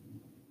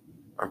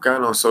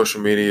gotten on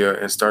social media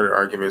and started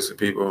arguments with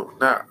people,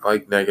 not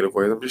like negative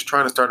ways. I'm just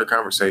trying to start a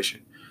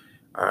conversation.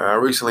 I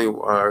recently,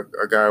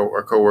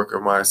 a coworker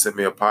of mine sent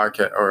me a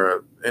podcast or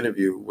an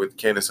interview with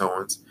Candace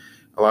Owens.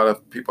 A lot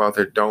of people out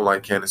there don't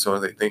like Candace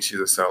Owens. They think she's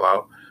a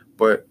sellout.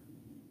 But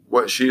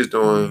what she is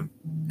doing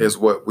is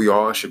what we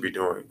all should be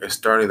doing, is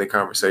starting the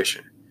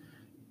conversation.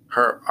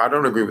 I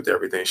don't agree with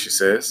everything she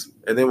says.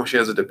 And then when she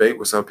has a debate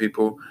with some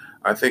people,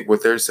 I think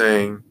what they're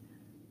saying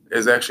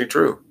is actually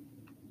true.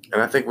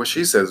 And I think what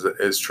she says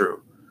is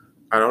true.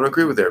 I don't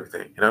agree with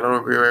everything, and I don't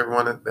agree with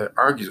everyone that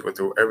argues with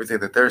her, everything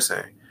that they're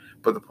saying.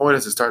 But the point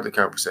is to start the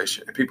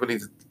conversation, and people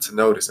need to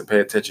notice and pay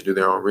attention to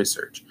their own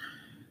research.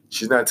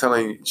 She's not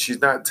telling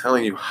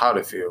you how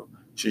to feel.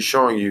 She's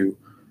showing you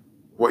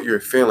what you're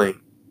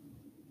feeling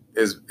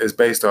is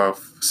based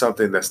off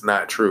something that's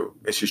not true,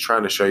 and she's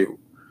trying to show you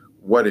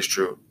what is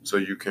true, so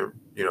you can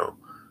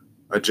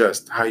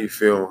adjust how you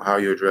feel, how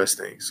you address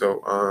things.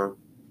 So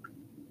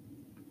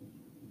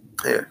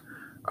yeah,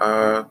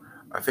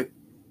 I think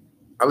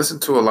I listen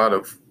to a lot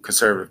of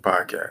conservative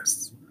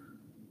podcasts,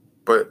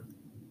 but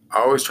I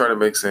always try to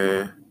mix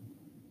in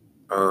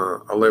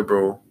a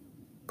liberal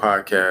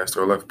podcast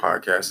or a left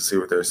podcast to see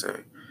what they're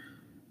saying.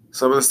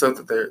 Some of the stuff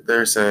that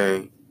they're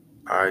saying,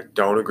 I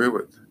don't agree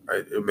with.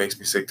 It makes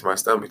me sick to my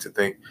stomach to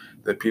think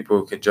that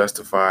people can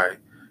justify,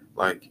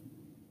 like,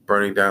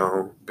 burning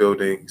down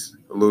buildings,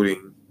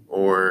 looting,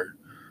 or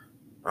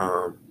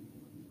um,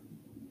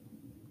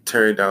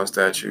 tearing down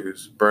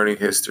statues, burning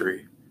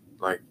history.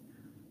 Like,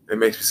 it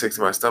makes me sick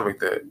to my stomach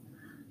that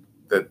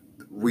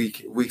we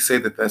say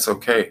that that's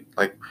okay,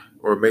 like,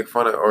 or make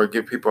fun of or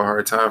give people a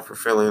hard time for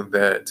feeling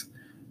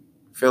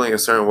a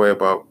certain way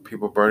about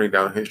people burning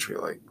down history.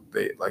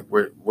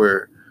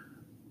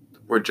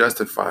 We're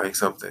justifying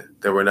something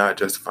that we're not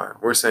justifying.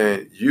 We're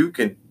saying you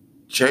can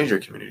change your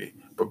community,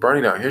 but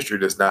burning down history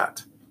does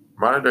not.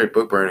 Modern day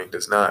book burning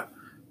does not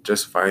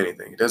justify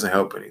anything. It doesn't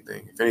help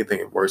anything. If anything,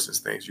 it worsens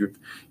things.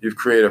 You've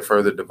created a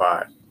further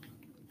divide,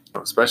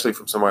 especially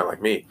from somebody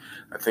like me.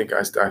 I think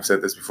I've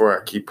said this before.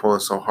 I keep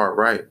pulling so hard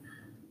right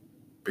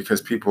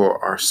because people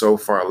are so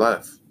far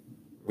left.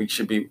 We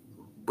should be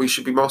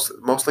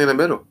mostly in the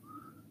middle.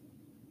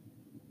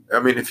 I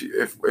mean,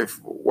 if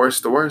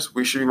worse to worse,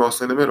 we should be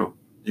mostly in the middle.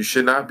 You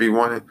should not be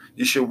wanting.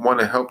 You should want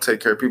to help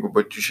take care of people,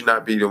 but you should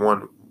not be the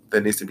one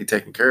that needs to be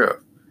taken care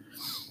of.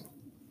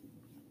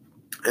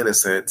 In a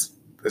sense,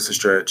 it's a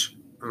stretch.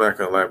 I'm not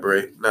going to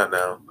elaborate. Not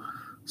now.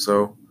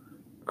 So,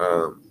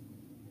 um,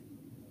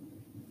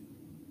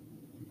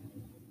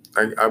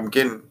 I'm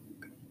getting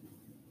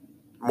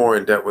more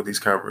in depth with these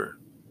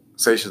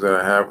conversations that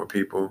I have with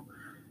people,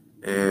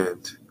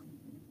 and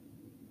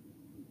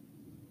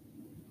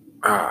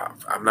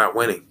I'm not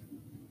winning.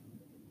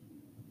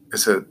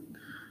 It's a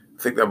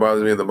thing that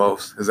bothers me the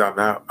most is I'm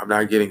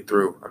not getting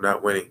through. I'm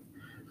not winning.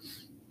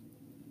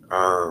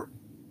 Um,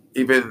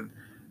 even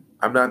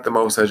I'm not the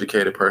most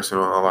educated person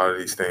on a lot of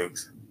these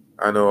things.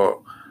 I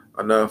know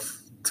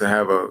enough to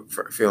have a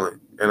feeling,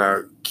 and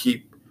I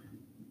keep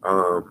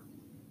um,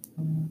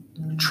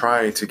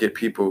 trying to get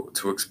people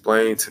to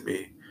explain to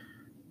me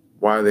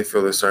why they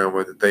feel the certain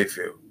way that they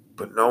feel.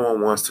 But no one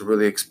wants to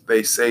really.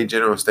 They say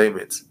general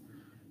statements.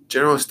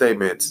 General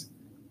statements,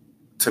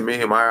 to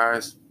me, in my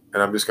eyes,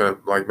 and I'm just gonna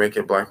like make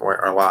it black and white,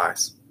 are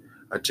lies.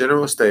 A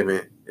general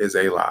statement is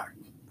a lie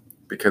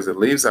because it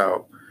leaves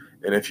out.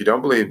 And if you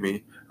don't believe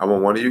me, I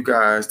want one of you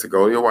guys to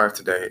go to your wife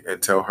today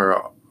and tell her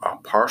a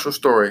partial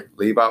story,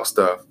 leave out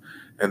stuff,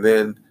 and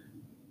then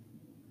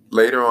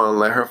later on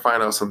let her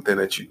find out something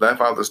that you left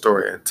out of the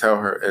story and tell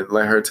her and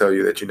let her tell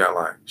you that you're not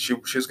lying.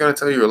 She's gonna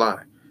tell you you're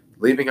lying,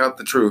 leaving out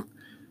the truth,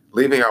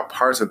 leaving out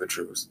parts of the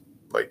truth,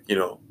 like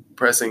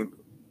pressing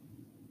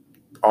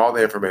all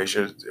the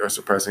information or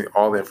suppressing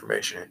all the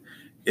information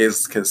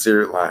is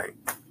considered lying.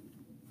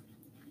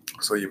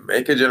 So you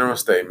make a general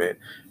statement,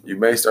 you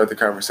may start the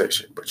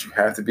conversation, but you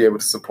have to be able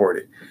to support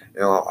it.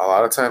 And a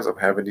lot of times I'm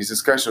having these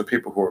discussions with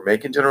people who are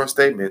making general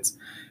statements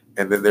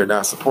and then they're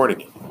not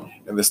supporting it.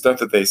 And the stuff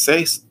that they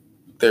say,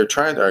 they're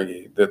trying to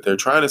argue, that they're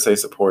trying to say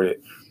support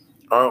it,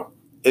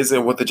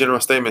 isn't what the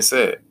general statement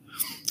said.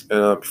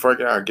 Before I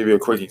get out, I'll give you a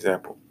quick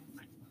example.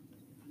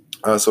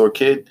 So a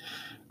kid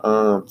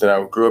that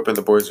I grew up in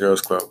the Boys and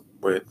Girls Club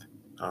with,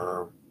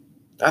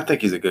 I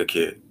think he's a good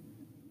kid.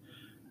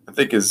 I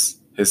think his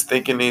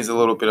thinking needs a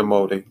little bit of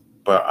molding,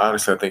 but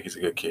honestly, I think he's a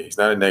good kid. He's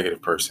not a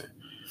negative person,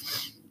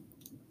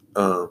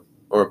 or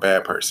a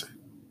bad person.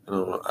 I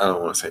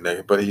don't want to say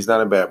negative, but he's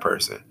not a bad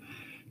person.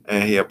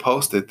 And he had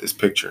posted this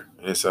picture.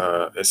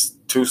 It's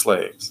two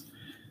slaves,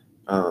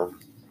 and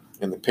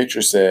the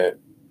picture said,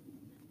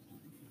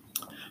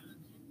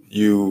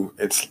 you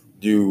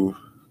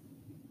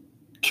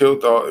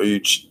killed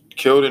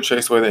and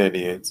chased away the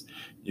Indians.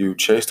 You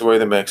chased away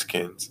the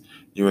Mexicans.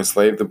 You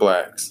enslaved the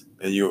blacks,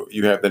 and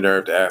you have the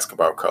nerve to ask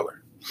about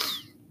color.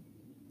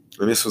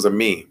 And this was a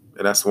meme,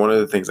 and that's one of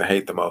the things I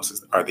hate the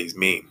most are these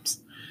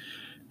memes.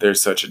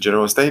 There's such a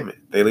general statement.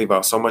 They leave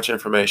out so much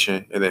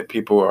information, and then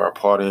people are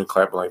applauding and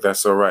clapping like, that's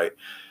so right.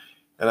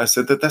 And I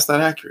said that's not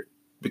accurate,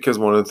 because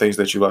one of the things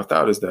that you left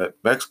out is that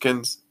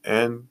Mexicans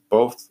and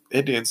both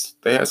Indians,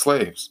 they had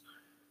slaves.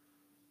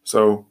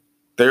 So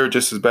they're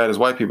just as bad as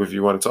white people if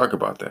you want to talk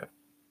about that.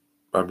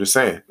 I'm just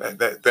saying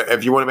that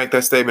if you want to make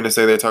that statement and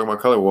say they're talking about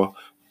color, well,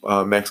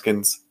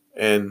 Mexicans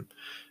and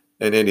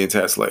Indians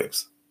had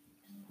slaves.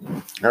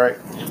 All right.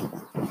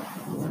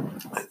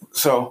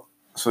 So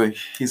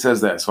he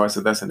says that. So I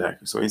said that's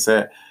inaccurate. So he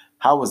said,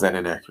 how was that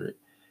inaccurate?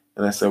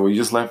 And I said, well, you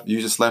just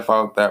left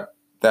out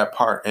that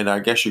part. And I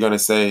guess you're gonna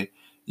say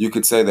you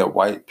could say that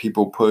white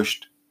people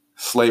pushed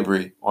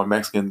slavery on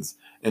Mexicans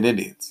and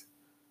Indians.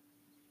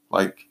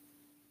 Like,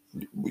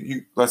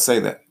 let's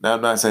say that. Now,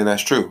 I'm not saying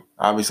that's true.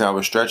 Obviously, I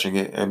was stretching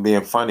it and being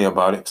funny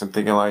about it. So I'm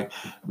thinking like,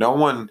 no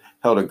one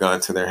held a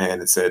gun to their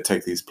hand and said,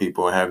 take these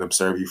people and have them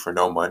serve you for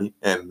no money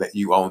and that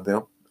you own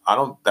them.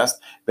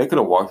 They could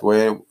have walked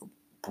away,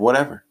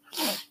 whatever.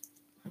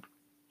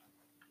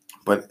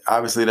 But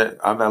obviously that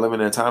I'm not living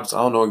in a time, so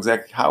I don't know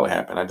exactly how it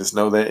happened. I just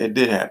know that it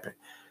did happen.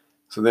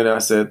 So then I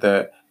said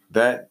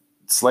that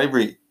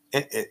slavery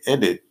it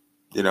ended,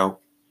 a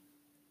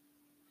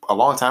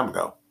long time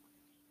ago.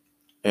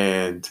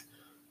 And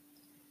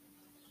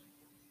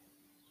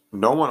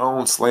no one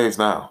owns slaves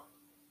now.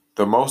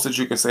 The most that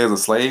you can say as a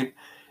slave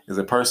is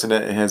a person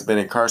that has been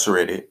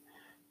incarcerated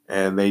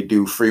and they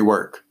do free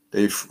work.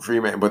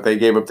 But they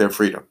gave up their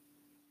freedom.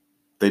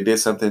 They did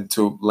something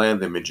to land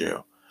them in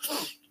jail.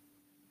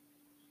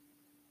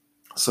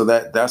 So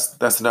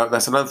that's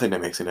another thing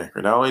that makes it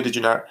inaccurate. Not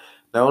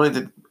only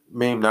did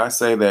meme not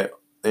say that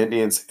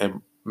Indians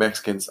and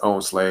Mexicans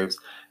own slaves,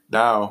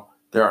 now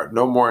there are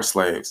no more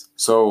slaves.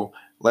 So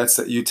let's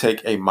say you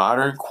take a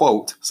modern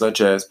quote,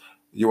 such as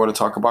you want to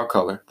talk about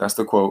color, that's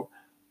the quote,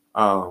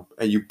 and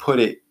you put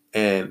it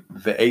in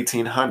the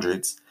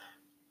 1800s.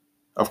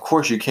 Of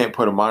course, you can't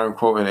put a modern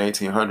quote in the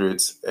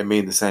 1800s and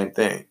mean the same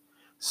thing.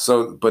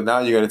 So, but now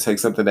you're going to take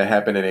something that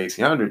happened in the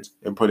 1800s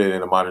and put it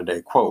in a modern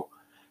day quote.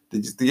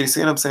 Do you see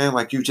what I'm saying?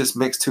 Like, you just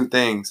mix two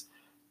things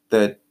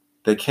that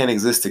can't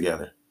exist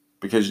together,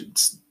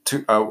 because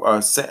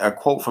a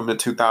quote from the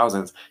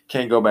 2000s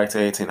can't go back to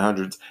the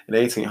 1800s. In the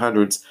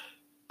 1800s,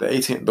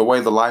 the way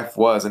the life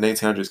was in the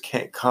 1800s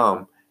can't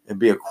come and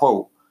be a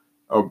quote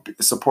or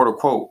support a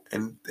quote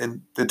in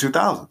the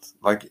 2000s.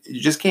 Like,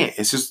 you just can't.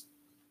 It's just,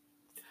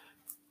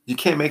 you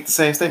can't make the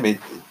same statement.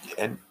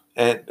 And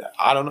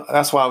I don't know.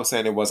 That's why I was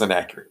saying it wasn't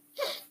accurate.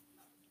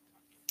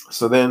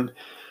 So then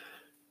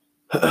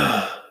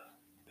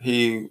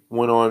he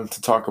went on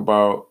to talk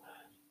about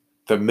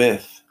the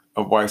myth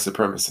of white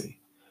supremacy.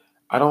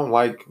 I don't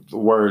like the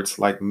words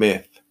like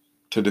myth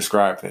to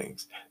describe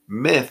things.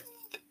 Myth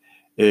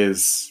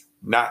is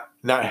not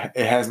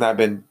it has not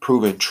been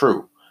proven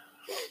true.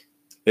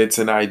 It's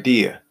an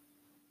idea.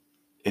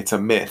 It's a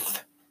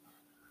myth.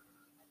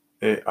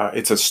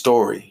 It's a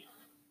story.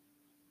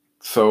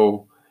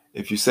 So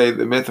if you say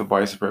the myth of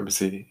white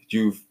supremacy,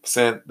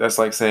 that's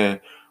like saying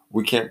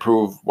we can't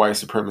prove white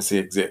supremacy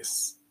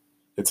exists.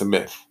 It's a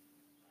myth.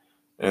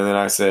 And then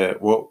I said,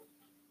 well,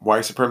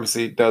 white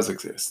supremacy does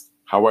exist.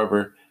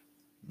 However,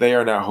 they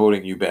are not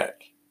holding you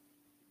back.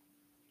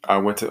 I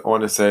want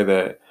to say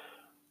that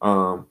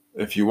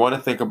if you want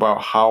to think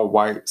about how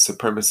white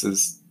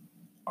supremacists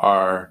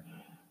are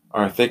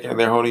thinking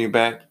they're holding you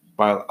back,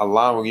 by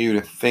allowing you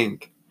to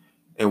think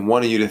and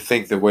wanting you to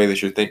think the way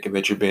that you're thinking,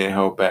 that you're being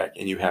held back,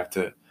 and you have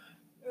to,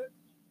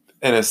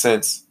 in a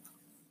sense,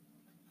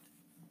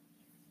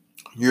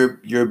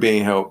 you're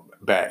being held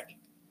back.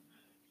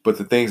 But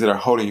the things that are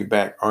holding you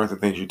back aren't the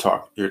things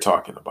you're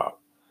talking about.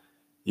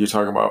 You're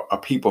talking about a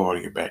people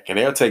holding you back, and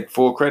they'll take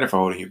full credit for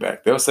holding you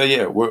back. They'll say,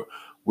 "Yeah,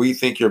 we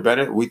think you're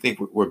better. We think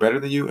we're better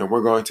than you, and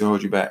we're going to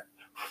hold you back."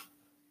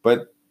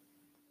 But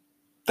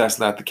that's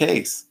not the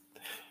case.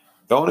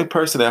 The only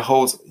person that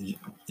holds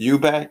you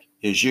back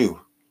is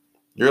you.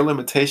 Your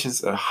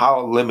limitations are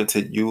how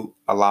limited you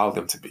allow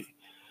them to be.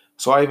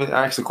 So I even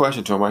asked a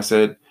question to him.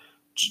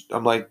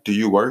 I'm like, do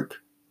you work?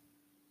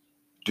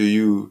 Do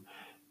you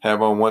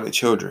have unwanted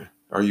children?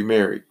 Are you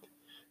married?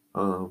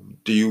 Do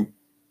you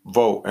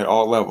vote at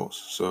all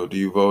levels? So do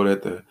you vote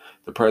at the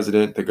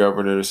president, the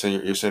governor, your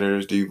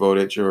senators? Do you vote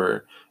at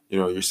your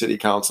city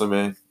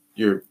councilman?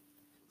 Do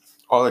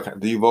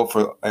you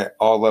vote at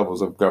all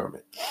levels of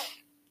government?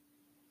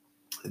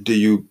 Do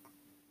you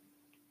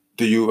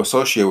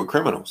associate with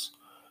criminals?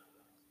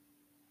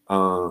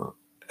 Are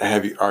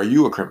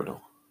you a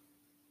criminal?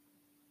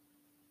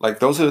 Like,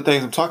 those are the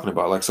things I'm talking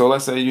about. Like, so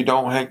let's say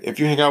if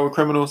you hang out with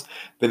criminals,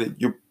 then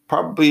you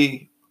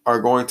probably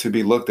are going to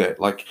be looked at.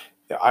 Like,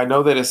 I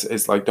know that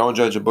it's like, don't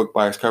judge a book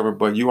by its cover,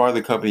 but you are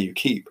the company you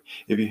keep.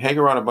 If you hang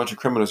around a bunch of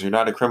criminals, you're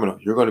not a criminal.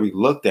 You're going to be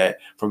looked at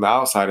from the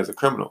outside as a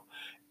criminal.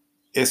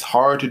 It's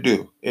hard to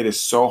do. It is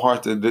so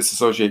hard to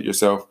disassociate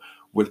yourself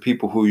with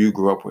people who you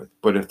grew up with.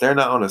 But if they're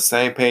not on the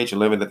same page and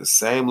living at the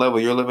same level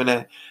you're living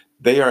at,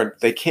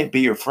 they can't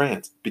be your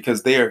friends,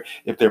 because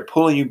if they're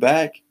pulling you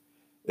back,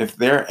 if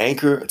they're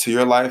anchor to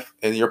your life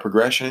and your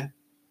progression,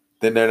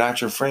 then they're not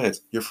your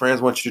friends. Your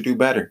friends want you to do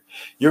better.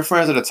 Your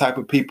friends are the type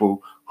of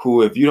people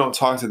who, if you don't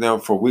talk to them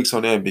for weeks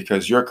on end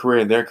because your career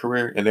and their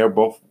career, and they're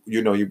both,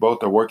 you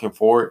both are working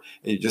for it,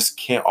 and you just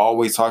can't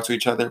always talk to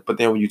each other. But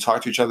then when you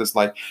talk to each other, it's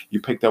like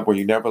you picked up where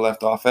you never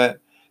left off at.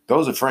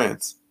 Those are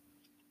friends.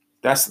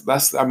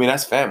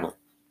 That's family.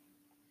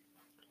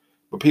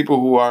 But people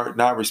who are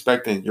not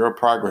respecting your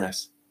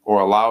progress or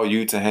allow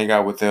you to hang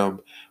out with them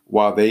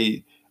while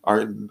they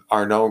are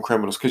known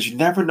criminals, because you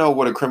never know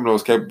what a criminal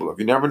is capable of.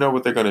 You never know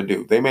what they're going to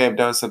do. They may have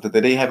done something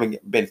that they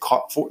haven't been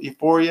caught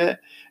for yet,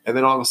 and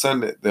then all of a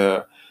sudden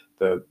the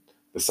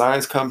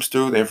science comes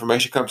through, the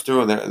information comes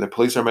through, and the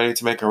police are ready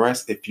to make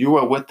arrests. If you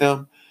are with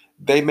them,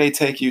 they may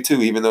take you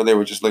too, even though they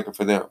were just looking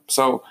for them.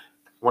 So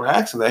when I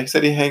asked him that, he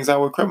said he hangs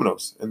out with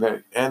criminals,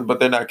 but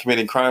they're not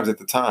committing crimes at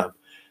the time.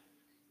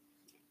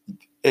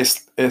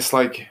 It's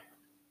like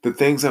the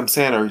things I'm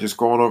saying are just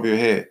going over your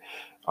head.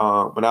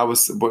 But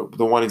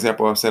the one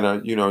example I'm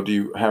saying, do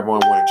you have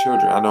unwanted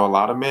children? I know a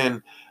lot of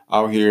men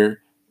out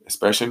here,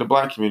 especially in the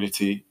black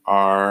community,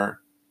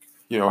 are,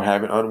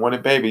 having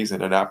unwanted babies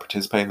and they're not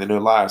participating in their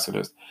lives.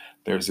 So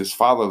there's this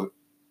fatherlessness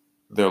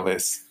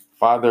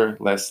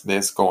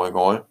going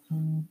on,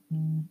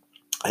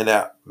 and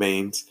that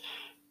means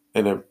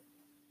in a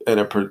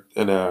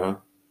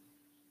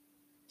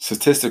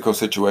statistical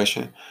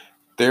situation,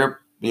 they're,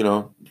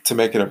 to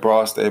make it a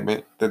broad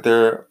statement, that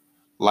they're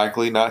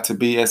likely not to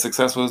be as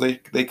successful as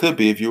they could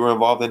be if you were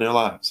involved in their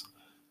lives.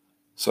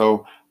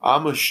 So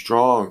I'm a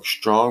strong,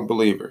 strong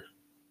believer.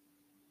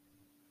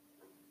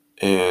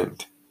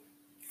 And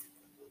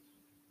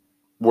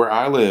where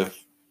I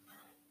live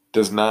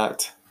does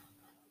not.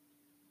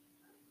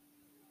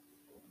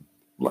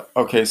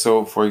 Okay,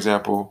 so for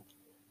example,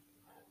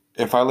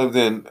 if I lived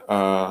in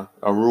a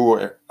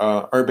rural,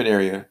 urban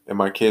area, and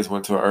my kids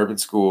went to an urban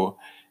school,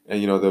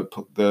 and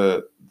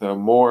the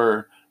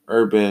more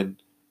urban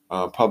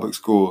public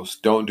schools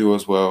don't do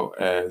as well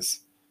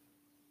as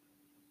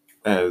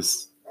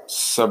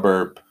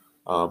suburb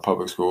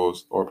public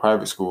schools or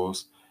private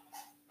schools,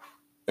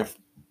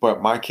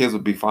 but my kids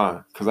would be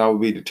fine, because I would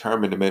be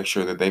determined to make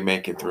sure that they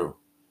make it through.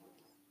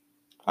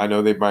 I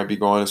know they might be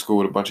going to school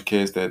with a bunch of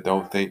kids that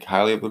don't think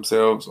highly of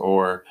themselves,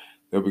 or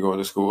they'll be going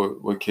to school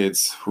with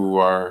kids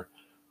who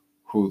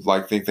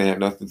think they have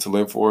nothing to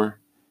live for.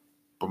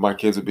 But my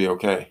kids would be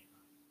okay.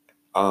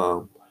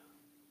 Um,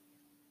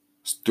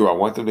 do I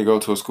want them to go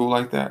to a school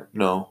like that?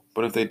 No.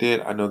 But if they did,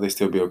 I know they'd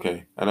still be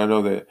okay. And I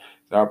know that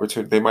the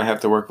opportunity, they might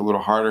have to work a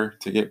little harder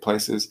to get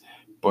places,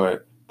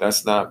 but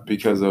that's not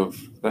because of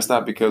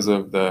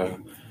the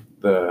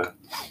the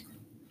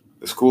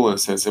school, in a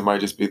sense. It might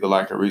just be the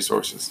lack of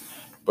resources.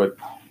 But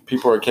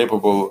people are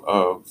capable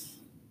of,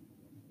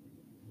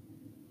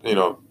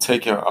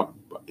 taking up.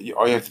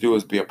 All you have to do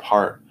is be a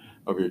part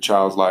of your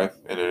child's life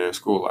and in their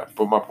school life.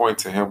 But my point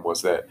to him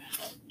was that,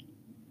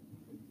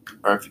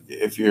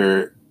 if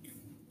you're,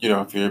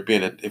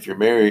 if you're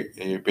married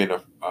and you're being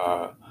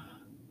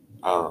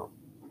um,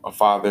 a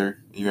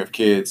father, and you have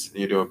kids, and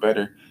you're doing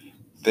better,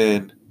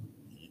 then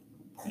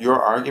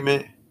your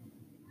argument,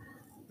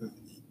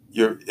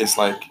 it's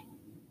like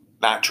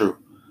not true.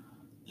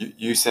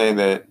 You saying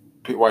that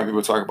white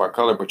people talk about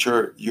color, but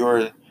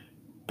you're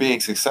being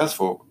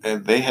successful,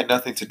 and they had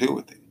nothing to do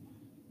with it.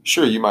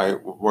 Sure, you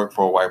might work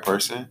for a white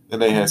person,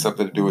 and they had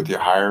something to do with your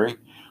hiring,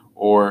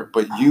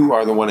 but you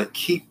are the one that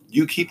keep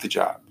the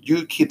job.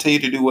 You continue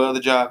to do well in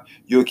the job,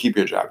 you'll keep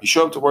your job. You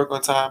show up to work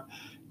on time,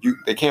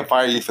 they can't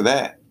fire you for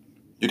that.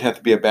 You'd have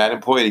to be a bad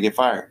employee to get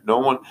fired. No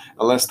one,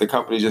 unless the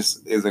company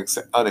just is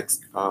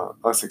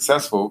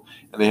unsuccessful,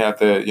 and they have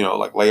to,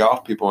 lay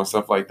off people and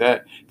stuff like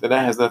that. Then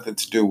that has nothing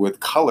to do with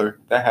color.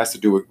 That has to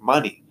do with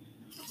money.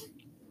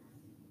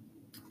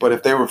 But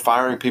if they were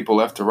firing people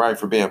left to right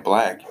for being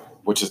black,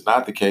 which is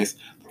not the case,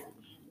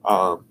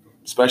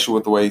 especially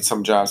with the way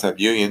some jobs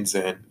have unions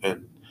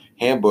and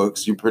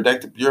handbooks, you're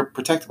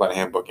protected by the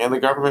handbook, and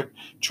the government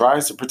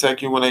tries to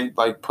protect you when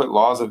they put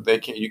laws of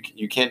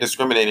you can't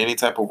discriminate in any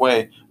type of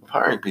way of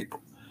hiring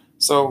people.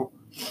 So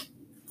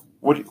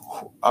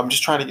I'm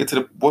just trying to get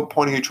to what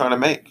point are you trying to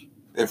make?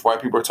 If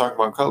white people are talking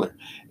about color,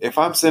 if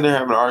I'm sitting there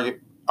having an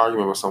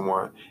argument with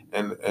someone,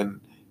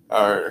 and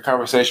a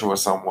conversation with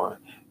someone,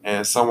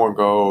 and someone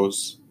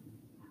goes,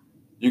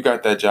 "You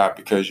got that job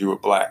because you were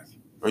black,"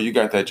 or "You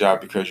got that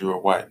job because you were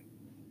white,"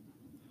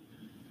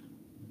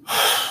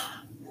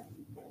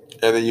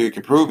 and then you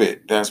can prove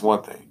it, that's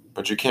one thing.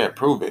 But you can't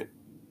prove it.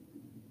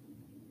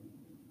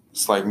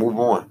 It's like, move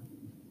on.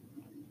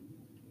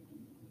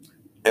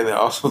 And I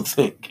also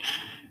think,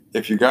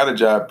 if you got a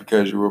job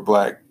because you were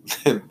black,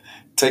 then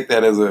take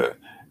that as a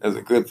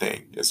good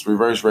thing. It's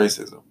reverse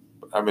racism.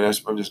 I mean,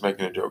 I'm just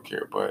making a joke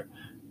here,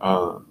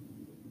 uh,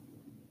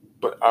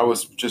 but I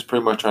was just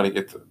pretty much trying to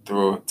get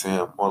through to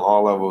him on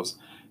all levels.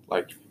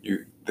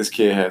 This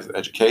kid has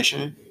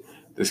education.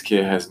 This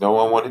kid has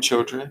no unwanted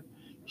children.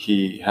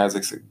 He has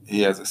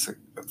a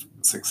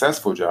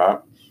successful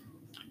job.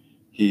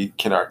 He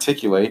can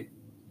articulate,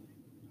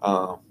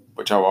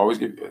 which I will always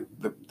give.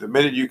 The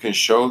minute you can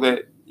show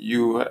that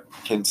you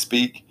can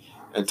speak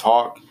and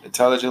talk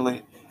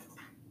intelligently,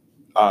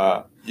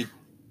 uh, you,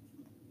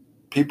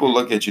 people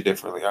look at you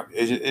differently.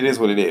 It is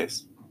what it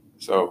is.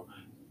 So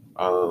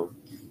um,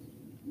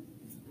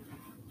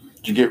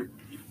 you get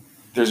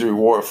there's a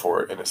reward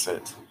for it in a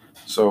sense.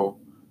 So,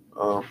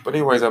 but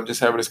anyways, I'm just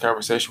having this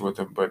conversation with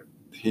him, but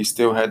he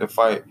still had to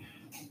fight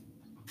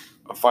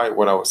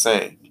what I was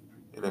saying,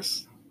 and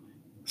it's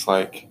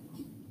like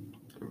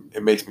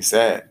it makes me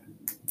sad.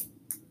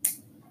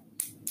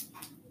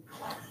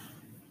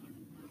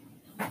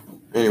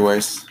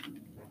 Anyways,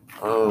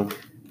 um,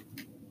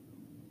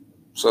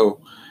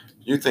 so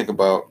you think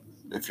about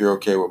if you're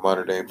okay with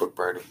modern day book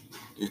burning.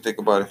 You think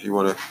about if you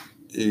want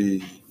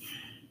to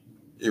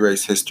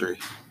erase history.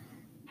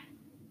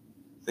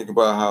 Think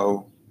about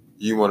how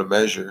you want to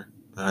measure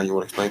and how you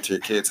want to explain to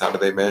your kids how do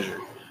they measure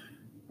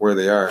where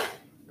they are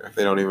if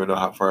they don't even know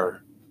how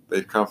far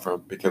they've come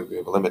from because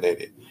we've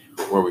eliminated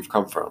where we've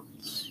come from.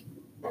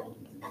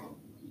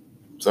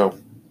 So,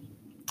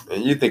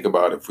 and you think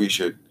about if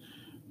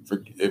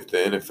the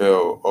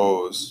NFL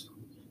owes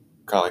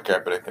Colin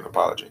Kaepernick an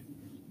apology.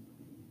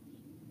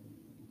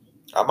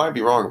 I might be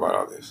wrong about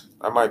all this.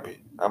 I might be.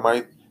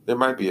 There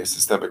might be a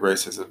systemic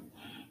racism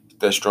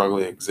that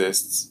strongly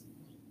exists,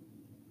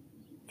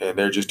 and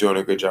they're just doing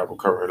a good job of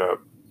covering it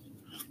up.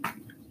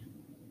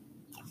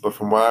 But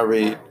from what I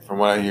read, from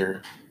what I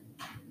hear,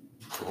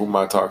 from whom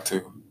I talk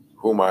to,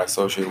 whom I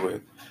associate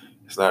with,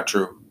 it's not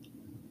true.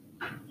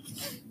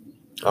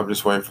 I'm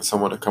just waiting for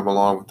someone to come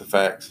along with the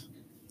facts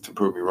to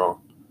prove me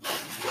wrong.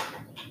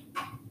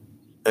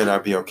 And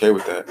I'd be okay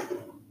with that.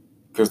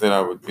 Because then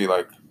I would be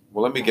like,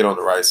 well, let me get on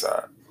the right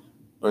side.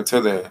 But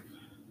until then,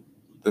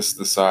 this is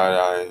the side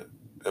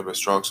I am a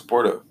strong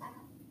supporter of.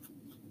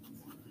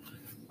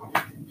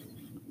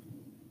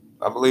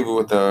 I believe it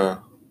with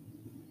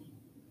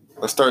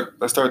let's start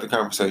the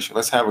conversation.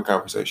 Let's have a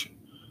conversation.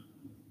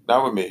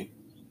 Not with me,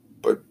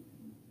 but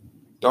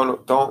don't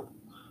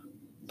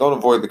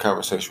avoid the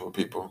conversation with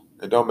people.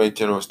 And don't make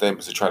general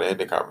statements to try to end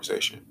the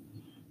conversation.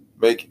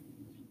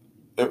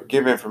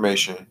 Give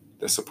information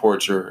that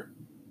supports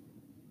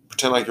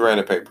pretend like you're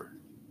writing a paper.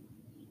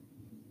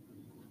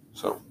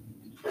 So,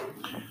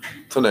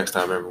 till next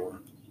time, everyone.